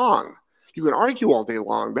day long. You can argue all day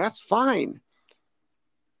long. That's fine.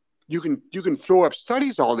 You can throw up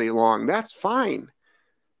studies all day long. That's fine.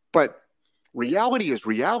 But reality is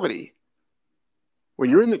reality. When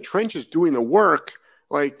you're in the trenches doing the work,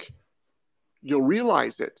 you'll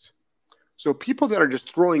realize it. So people that are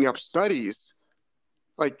just throwing up studies,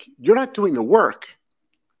 you're not doing the work.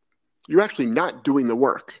 You're actually not doing the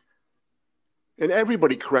work. And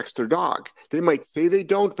everybody corrects their dog. They might say they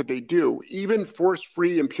don't, but they do. Even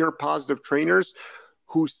force-free and pure positive trainers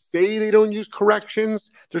who say they don't use corrections,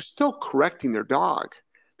 they're still correcting their dog.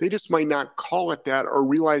 They just might not call it that or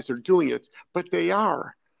realize they're doing it, but they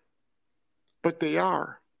are.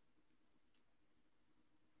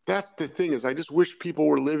 That's the thing, is I just wish people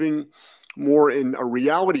were living more in a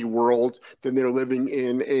reality world than they're living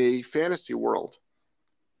in a fantasy world.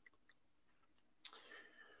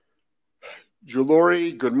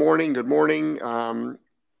 Julori, good morning.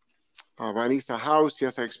 Vanessa House,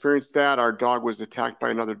 yes, I experienced that. Our dog was attacked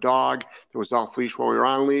by another dog that was off leash while we were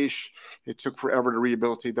on leash. It took forever to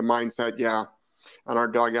rehabilitate the mindset. Yeah. And our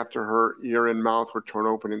dog, after her ear and mouth were torn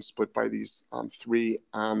open and split by these three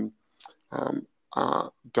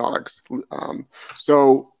dogs.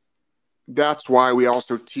 So that's why we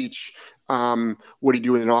also teach what do you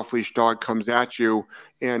do when an off-leash dog comes at you,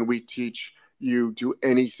 and we teach you do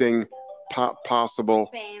anything possible.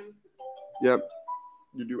 Bam. Yep,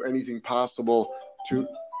 you do anything possible to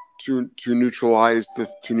neutralize the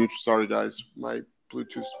Sorry, guys, my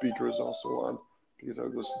Bluetooth speaker is also on because I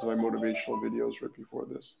would listen to my motivational videos right before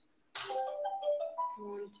this.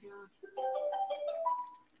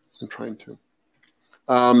 I'm trying to.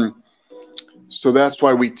 So that's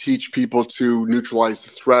why we teach people to neutralize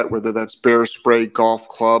the threat, whether that's bear spray, golf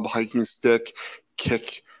club, hiking stick,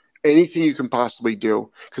 kick, anything you can possibly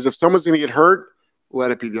do. Because if someone's going to get hurt,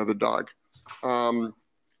 let it be the other dog.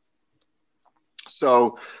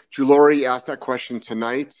 So Julori asked that question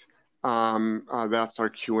tonight. That's our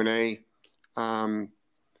Q&A.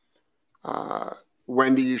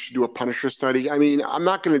 Wendy, you should do a Punisher study. I mean, I'm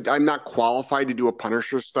not qualified to do a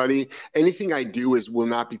Punisher study. Anything I do will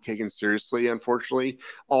not be taken seriously, unfortunately.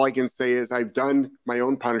 All I can say is I've done my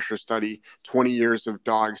own Punisher study, 20 years of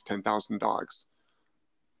dogs, 10,000 dogs.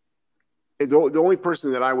 The only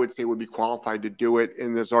person that I would say would be qualified to do it,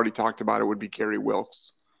 and has already talked about it, would be Gary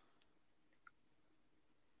Wilkes.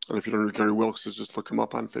 And if you don't know who Gary Wilkes is, just look him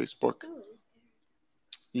up on Facebook.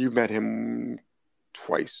 You've met him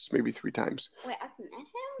twice, maybe 3 times. Wait, I've met him?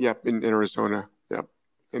 Yep, in Arizona. Yep.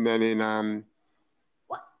 And then in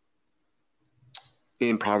what?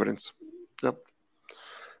 In Providence. Yep.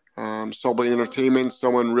 Soulblade Entertainment,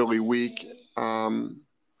 someone really weak and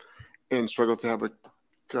struggled to have a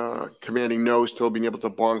commanding no, still being able to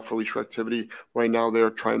bong for leash reactivity. Right now they're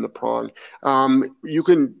trying the prong. You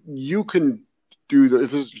can do the,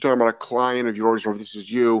 if this is talking about a client of yours or if this is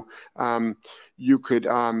you, you could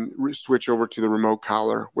switch over to the remote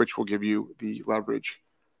collar, which will give you the leverage.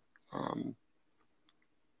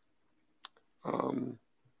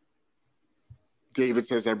 David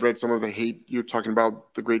says, I've read some of the hate you're talking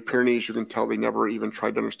about the Great Pyrenees. You can tell they never even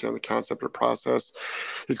tried to understand the concept or process.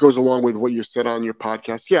 It goes along with what you said on your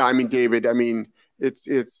podcast. Yeah, I mean, David, I mean, they're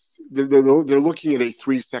looking at a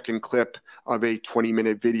 3-second clip of a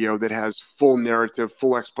 20-minute video that has full narrative,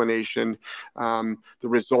 full explanation, the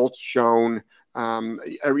results shown,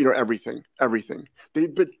 everything.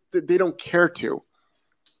 But they don't care to.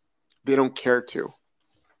 They don't care to.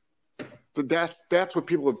 But that's what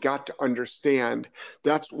people have got to understand.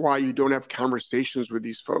 That's why you don't have conversations with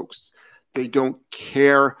these folks. They don't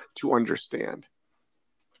care to understand.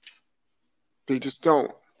 They just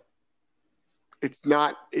don't. It's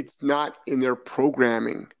not in their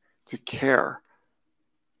programming to care.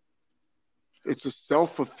 It's a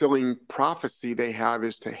self-fulfilling prophecy they have,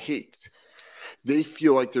 is to hate. They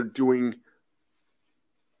feel like they're doing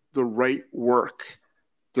the right work,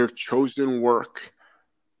 their chosen work.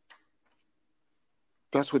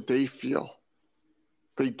 That's what they feel.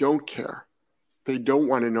 They don't care. They don't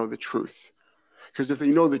want to know the truth. Because if they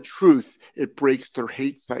know the truth, it breaks their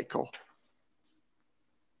hate cycle.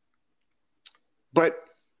 But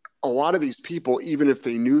a lot of these people, even if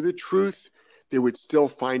they knew the truth, they would still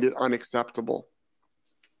find it unacceptable.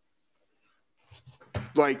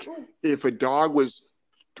 Like if a dog was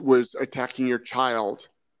attacking your child,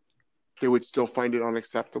 they would still find it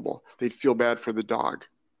unacceptable. They'd feel bad for the dog.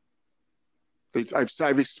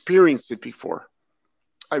 I've experienced it before.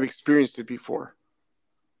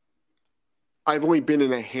 I've only been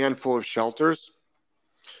in a handful of shelters.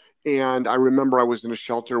 And I remember I was in a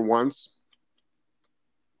shelter once.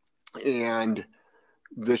 And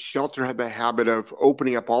the shelter had the habit of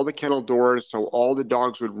opening up all the kennel doors so all the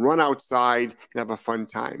dogs would run outside and have a fun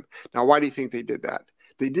time. Now, why do you think they did that?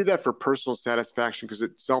 They did that for personal satisfaction because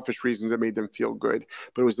it's selfish reasons that made them feel good.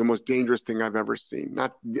 But it was the most dangerous thing I've ever seen.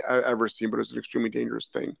 Not ever seen, but it was an extremely dangerous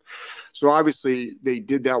thing. So obviously they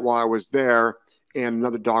did that while I was there, and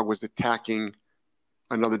another dog was attacking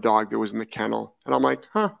another dog that was in the kennel. And I'm like,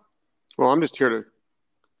 well, I'm just here to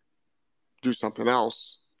do something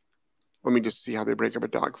else. Let me just see how they break up a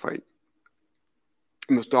dog fight.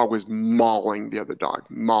 And this dog was mauling the other dog,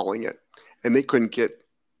 mauling it. And they couldn't get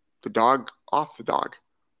the dog off the dog.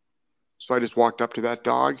 So I just walked up to that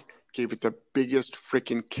dog, gave it the biggest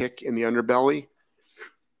freaking kick in the underbelly,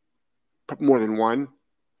 more than one.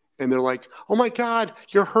 And they're like, oh my God,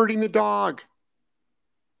 you're hurting the dog.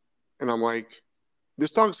 And I'm like,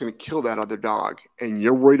 this dog's going to kill that other dog. And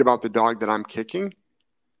you're worried about the dog that I'm kicking?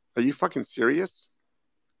 Are you fucking serious?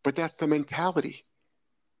 But that's the mentality.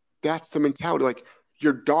 Like,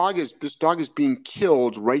 This dog is being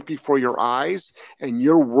killed right before your eyes, and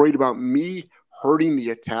you're worried about me hurting the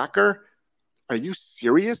attacker? Are you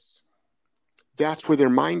serious? That's where their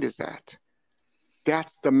mind is at.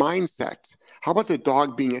 That's the mindset. How about the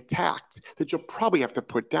dog being attacked that you'll probably have to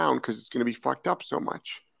put down because it's going to be fucked up so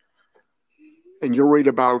much? And you're worried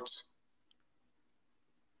about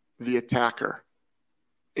the attacker.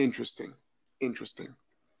 Interesting.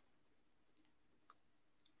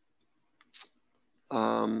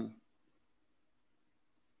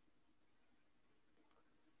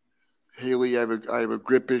 Haley, I have a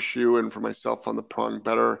grip issue, and for myself on the prong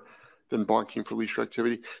better than bonking for leash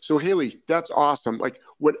activity. So Haley, that's awesome. Like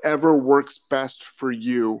whatever works best for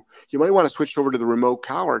you. You might want to switch over to the remote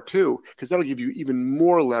collar too, because that'll give you even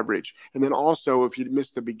more leverage. And then also, if you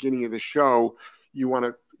missed the beginning of the show, you want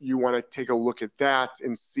to take a look at that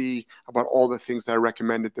and see about all the things that I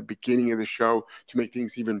recommend at the beginning of the show to make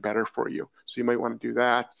things even better for you. So you might want to do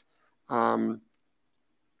that.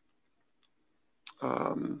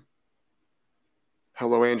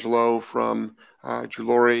 Hello, Angelo from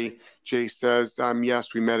Julori. Jay says,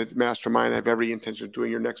 yes, we met at Mastermind. I have every intention of doing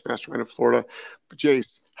your next Mastermind in Florida. But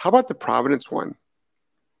Jace, how about the Providence one?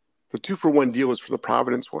 The 2-for-1 deal is for the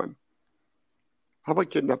Providence one. How about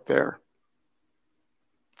getting up there?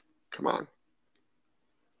 Come on.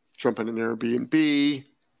 Jump in an Airbnb.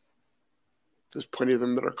 There's plenty of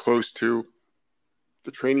them that are close to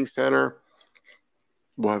the training center.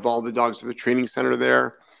 We'll have all the dogs at the training center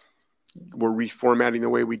there. We're reformatting the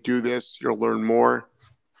way we do this. You'll learn more.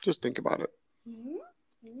 Just think about it.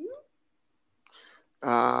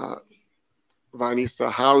 Vanessa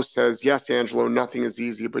House says, yes, Angelo, nothing is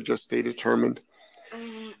easy, but just stay determined.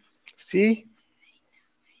 See?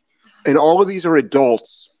 And all of these are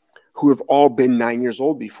adults who have all been 9 years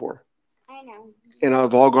old before. I know. And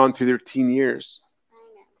have all gone through their teen years. I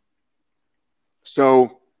know.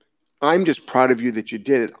 So I'm just proud of you that you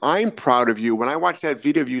did it. I'm proud of you. When I watched that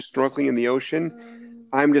video of you snorkeling in the ocean,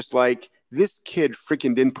 I'm just like, this kid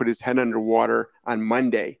freaking didn't put his head underwater on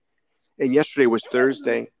Monday. And yesterday was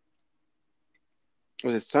Thursday.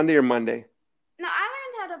 Was it Sunday or Monday? No, I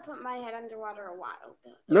learned how to put my head underwater a while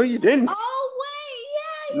ago. No, you didn't. Oh,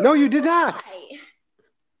 wait. Yeah. No, you did not.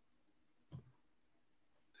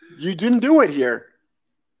 You didn't do it here.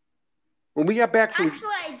 When we got back from... Actually,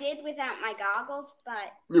 I did without my goggles,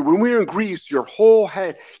 but... When we were in Greece, your whole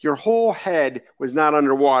head was not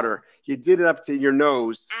underwater. You did it up to your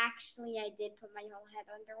nose. Actually, I did put my whole head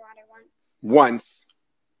underwater once.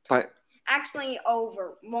 Once. Actually,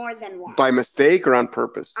 more than once. By mistake or on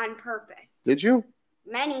purpose? On purpose. Did you?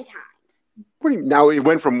 Many times. Now it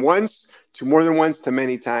went from once to more than once to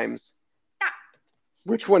many times. Stop.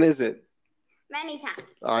 Which one is it? Many times.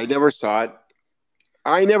 I never saw it.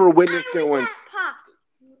 I never witnessed it once. At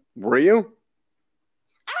Poppy's. Were you?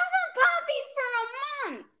 I was at Poppy's for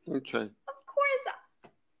a month. Okay. Of course.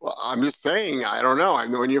 Well, I'm just saying, I don't know. I've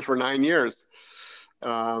known you for 9 years.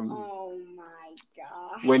 Oh my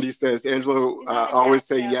gosh. Wendy says, Angelo always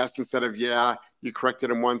say yes instead of yeah. You corrected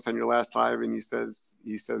him once on your last live, and he says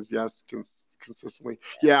yes consistently.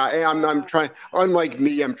 Yeah, I'm trying. Unlike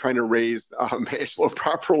me, I'm trying to raise Angelo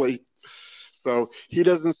properly. So he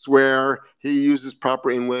doesn't swear. He uses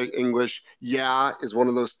proper English. Yeah is one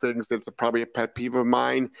of those things that's probably a pet peeve of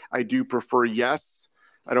mine. I do prefer yes.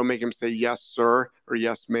 I don't make him say yes, sir, or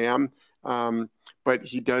yes, ma'am. But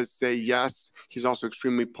he does say yes. He's also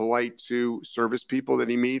extremely polite to service people that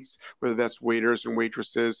he meets, whether that's waiters and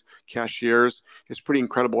waitresses, cashiers. It's pretty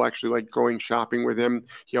incredible, actually, like going shopping with him.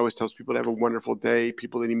 He always tells people to have a wonderful day,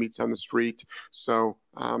 people that he meets on the street. So,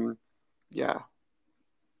 yeah.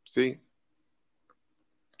 See?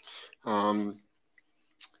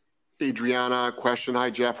 Adriana, question.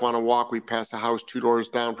 Hi, Jeff. Want to walk? We pass a house 2 doors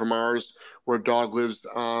down from ours where a dog lives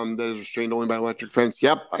that is restrained only by electric fence.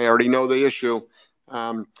 Yep, I already know the issue.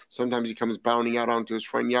 Sometimes he comes bounding out onto his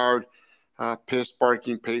front yard, pissed,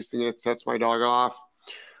 barking, pacing. It sets my dog off,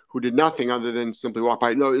 who did nothing other than simply walk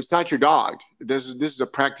by. No, it's not your dog. This is a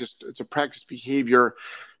practice. It's a practice behavior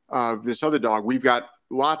of this other dog. We've got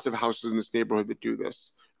lots of houses in this neighborhood that do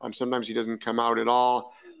this. Sometimes he doesn't come out at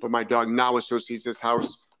all, but my dog now associates this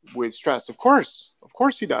house with stress. Of course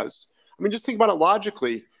he does. I mean, just think about it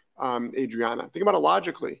logically, Adriana. Think about it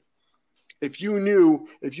logically. If you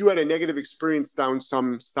had a negative experience down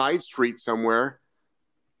some side street somewhere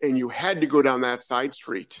and you had to go down that side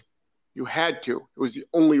street, you had to. It was the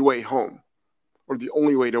only way home or the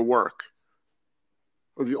only way to work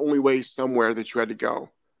or the only way somewhere that you had to go.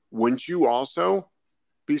 Wouldn't you also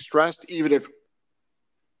be stressed even if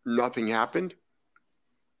nothing happened?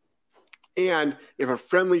 And if a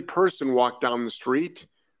friendly person walked down the street,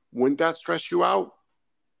 wouldn't that stress you out?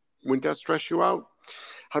 Wouldn't that stress you out?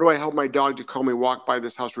 How do I help my dog to calmly walk by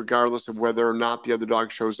this house regardless of whether or not the other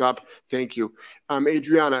dog shows up? Thank you.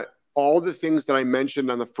 Adriana, all the things that I mentioned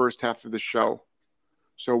on the first half of the show.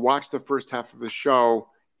 So watch the first half of the show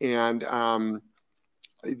and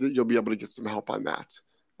you'll be able to get some help on that.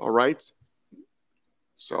 All right?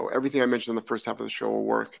 So everything I mentioned in the first half of the show will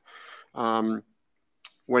work.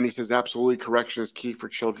 Wendy says, absolutely, correction is key for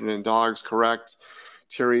children and dogs. Correct.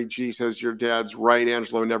 Terry G says, your dad's right,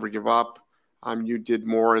 Angelo, never give up. You did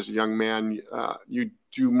more as a young man. You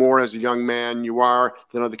do more as a young man you are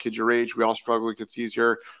than other kids your age. We all struggle. It gets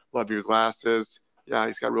easier. Love your glasses. Yeah,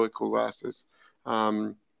 he's got really cool glasses.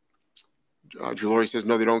 Julori says,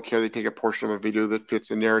 no, they don't care. They take a portion of a video that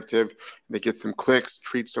fits a narrative that gets them clicks.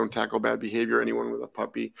 Treats don't tackle bad behavior. Anyone with a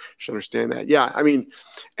puppy should understand that. Yeah, I mean,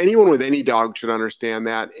 anyone with any dog should understand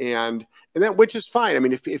that, and that, which is fine. I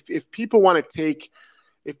mean, if people want to take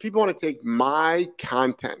my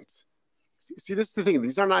content, see, this is the thing.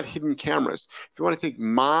 These are not hidden cameras. If you want to take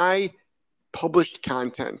my published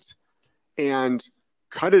content and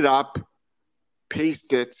cut it up,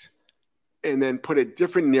 paste it, and then put a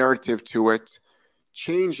different narrative to it,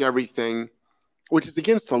 change everything, which is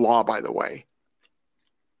against the law, by the way.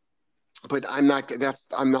 But I'm not going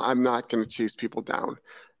to chase people down.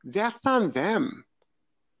 That's on them.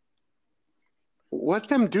 Let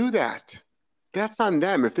them do that. That's on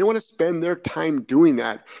them. If they want to spend their time doing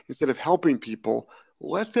that instead of helping people,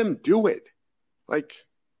 let them do it. Like,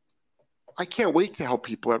 I can't wait to help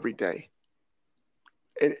people every day.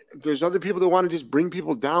 And there's other people that want to just bring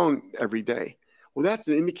people down every day. Well, that's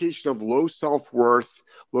an indication of low self-worth,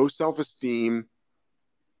 low self-esteem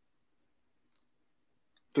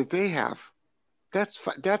that they have. That's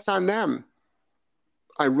on them.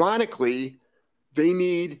 Ironically, they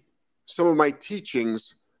need some of my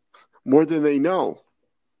teachings more than they know.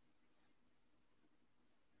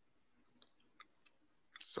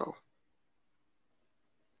 So,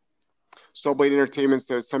 Soulblade Entertainment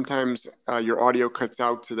says, sometimes your audio cuts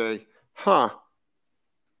out today. Huh.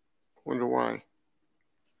 Wonder why.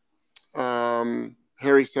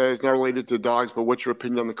 Harry says, not related to dogs, but what's your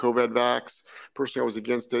opinion on the COVID vax? Personally, I was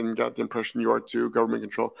against it and got the impression you are too. Government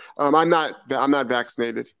control. I'm not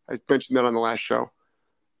vaccinated. I mentioned that on the last show.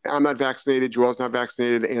 I'm not vaccinated. Joel's not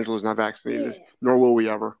vaccinated. Angela's not vaccinated. Yeah. Nor will we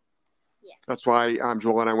ever. Yeah. That's why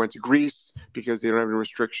Joel and I went to Greece, because they don't have any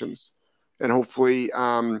restrictions. And hopefully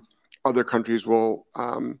other countries will,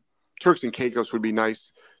 Turks and Caicos would be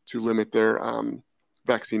nice to limit their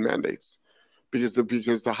vaccine mandates. Because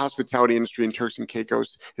the hospitality industry in Turks and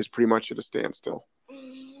Caicos is pretty much at a standstill.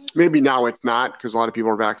 Maybe now it's not, because a lot of people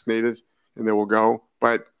are vaccinated and they will go.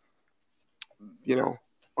 But,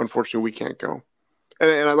 unfortunately, we can't go.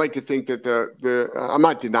 And I like to think that I'm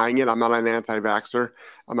not denying it. I'm not an anti-vaxxer.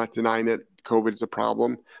 I'm not denying that COVID is a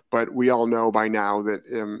problem. But we all know by now that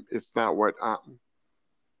it's not what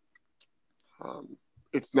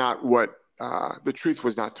the truth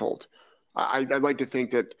was not told. I'd like to think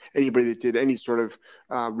that anybody that did any sort of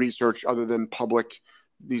research other than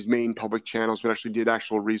these main public channels, but actually did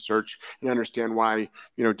actual research and understand why,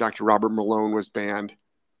 Dr. Robert Malone was banned,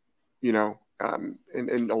 and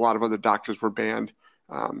a lot of other doctors were banned.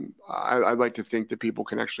 I'd like to think that people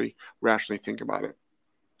can actually rationally think about it.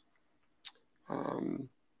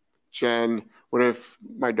 Jen, what if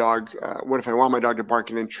I want my dog to bark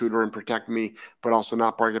at an intruder and protect me, but also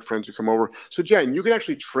not bark at friends who come over? So Jen, you can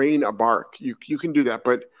actually train a bark. You can do that.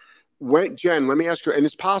 But Jen, let me ask you, and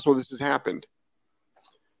it's possible this has happened.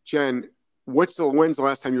 Jen, when's the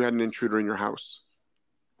last time you had an intruder in your house?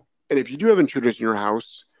 And if you do have intruders in your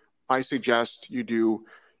house, I suggest you do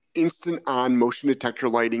instant on motion detector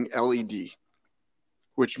lighting LED,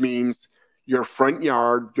 which means your front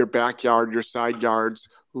yard, your backyard, your side yards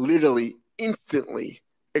literally instantly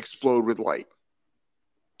explode with light.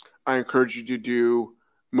 I encourage you to do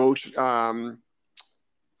an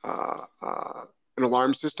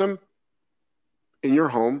alarm system in your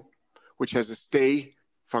home, which has a stay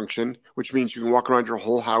function, which means you can walk around your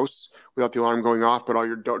whole house without the alarm going off, but all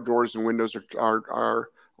your doors and windows are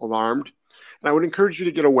alarmed. And I would encourage you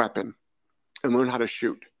to get a weapon and learn how to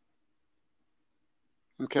shoot.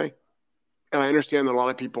 Okay? And I understand that a lot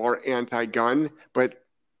of people are anti-gun, but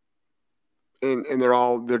and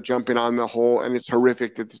they're jumping on the whole, and it's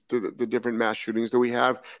horrific that the different mass shootings that we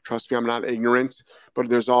have. Trust me, I'm not ignorant, but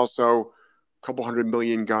there's also a couple 100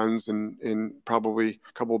 million guns and probably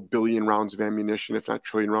a couple billion rounds of ammunition, if not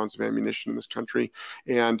trillion rounds of ammunition in this country.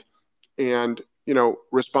 And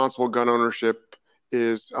responsible gun ownership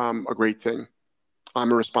is a great thing.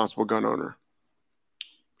 I'm a responsible gun owner.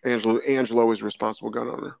 Angelo is a responsible gun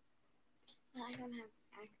owner. I don't have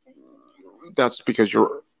access to guns. That's because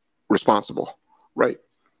you're responsible, right?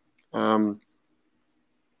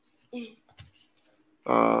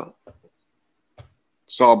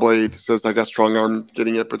 Sawblade says I got strong arm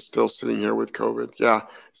getting it, but still sitting here with COVID. Yeah,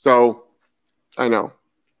 so I know.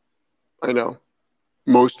 That's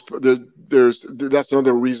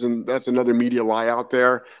another reason. That's another media lie out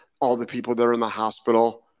there. All the people that are in the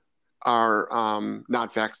hospital are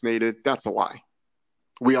not vaccinated. That's a lie.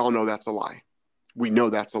 We all know that's a lie. We know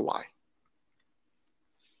that's a lie.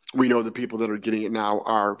 We know the people that are getting it now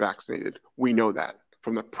are vaccinated. We know that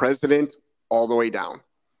from the president all the way down.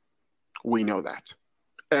 We know that.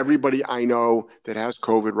 Everybody I know that has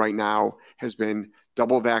COVID right now has been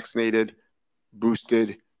double vaccinated,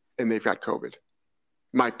 boosted, and they've got COVID.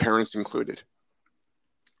 My parents included.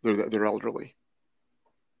 They're elderly.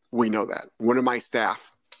 We know that. One of my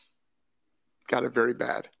staff got it very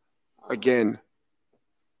bad. Again,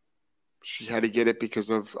 she had to get it because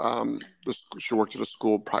of she worked at a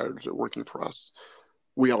school prior to working for us.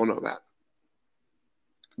 We all know that.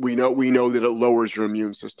 We know that it lowers your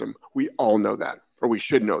immune system. We all know that, or we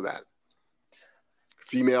should know that.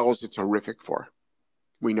 Females, it's horrific for.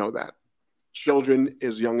 We know that. Children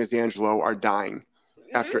as young as Angelo are dying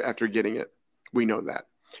after getting it. We know that.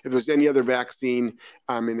 If there's any other vaccine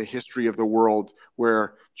in the history of the world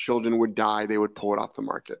where children would die, they would pull it off the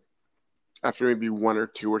market after maybe 1 or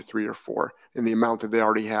 2 or 3 or 4. And the amount that they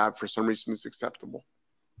already have, for some reason, is acceptable.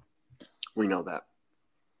 We know that.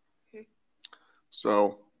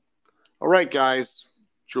 So, all right, guys.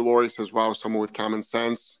 Drew Laurie says, wow, someone with common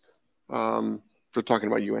sense. They're talking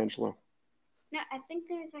about you, Angelo. No, I think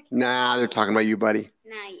they're talking. Nah, they're talking about you, buddy.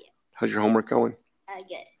 Nah, yeah. How's your homework going?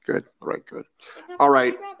 Good. Good. All right, good. All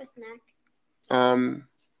right. Grab a snack.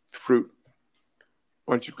 Fruit.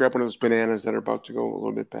 Why don't you grab one of those bananas that are about to go a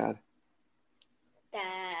little bit bad?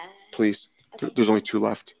 Please. Okay. There's only 2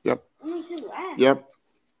 left. Yep. Only 2 left? Yep.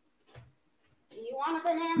 Do you want a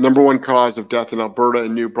banana? Number 1 cause of death in Alberta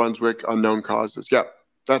and New Brunswick, unknown causes. Yep.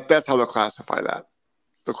 That's how they'll classify that.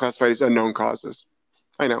 They'll classify it as unknown causes.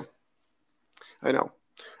 I know.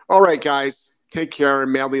 All right, guys. Take care.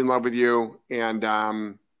 I'm madly in love with you. And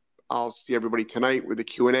I'll see everybody tonight with the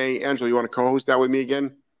Q&A. Angela, you want to co-host that with me again?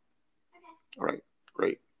 Okay. All right.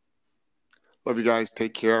 Great. Love you guys.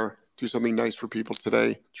 Take care. Do something nice for people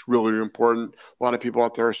today. It's really, really important. A lot of people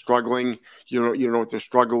out there are struggling. You don't know what their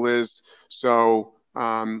struggle is. So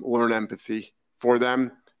learn empathy for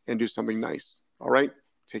them and do something nice. All right?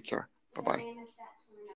 Take care. Bye-bye.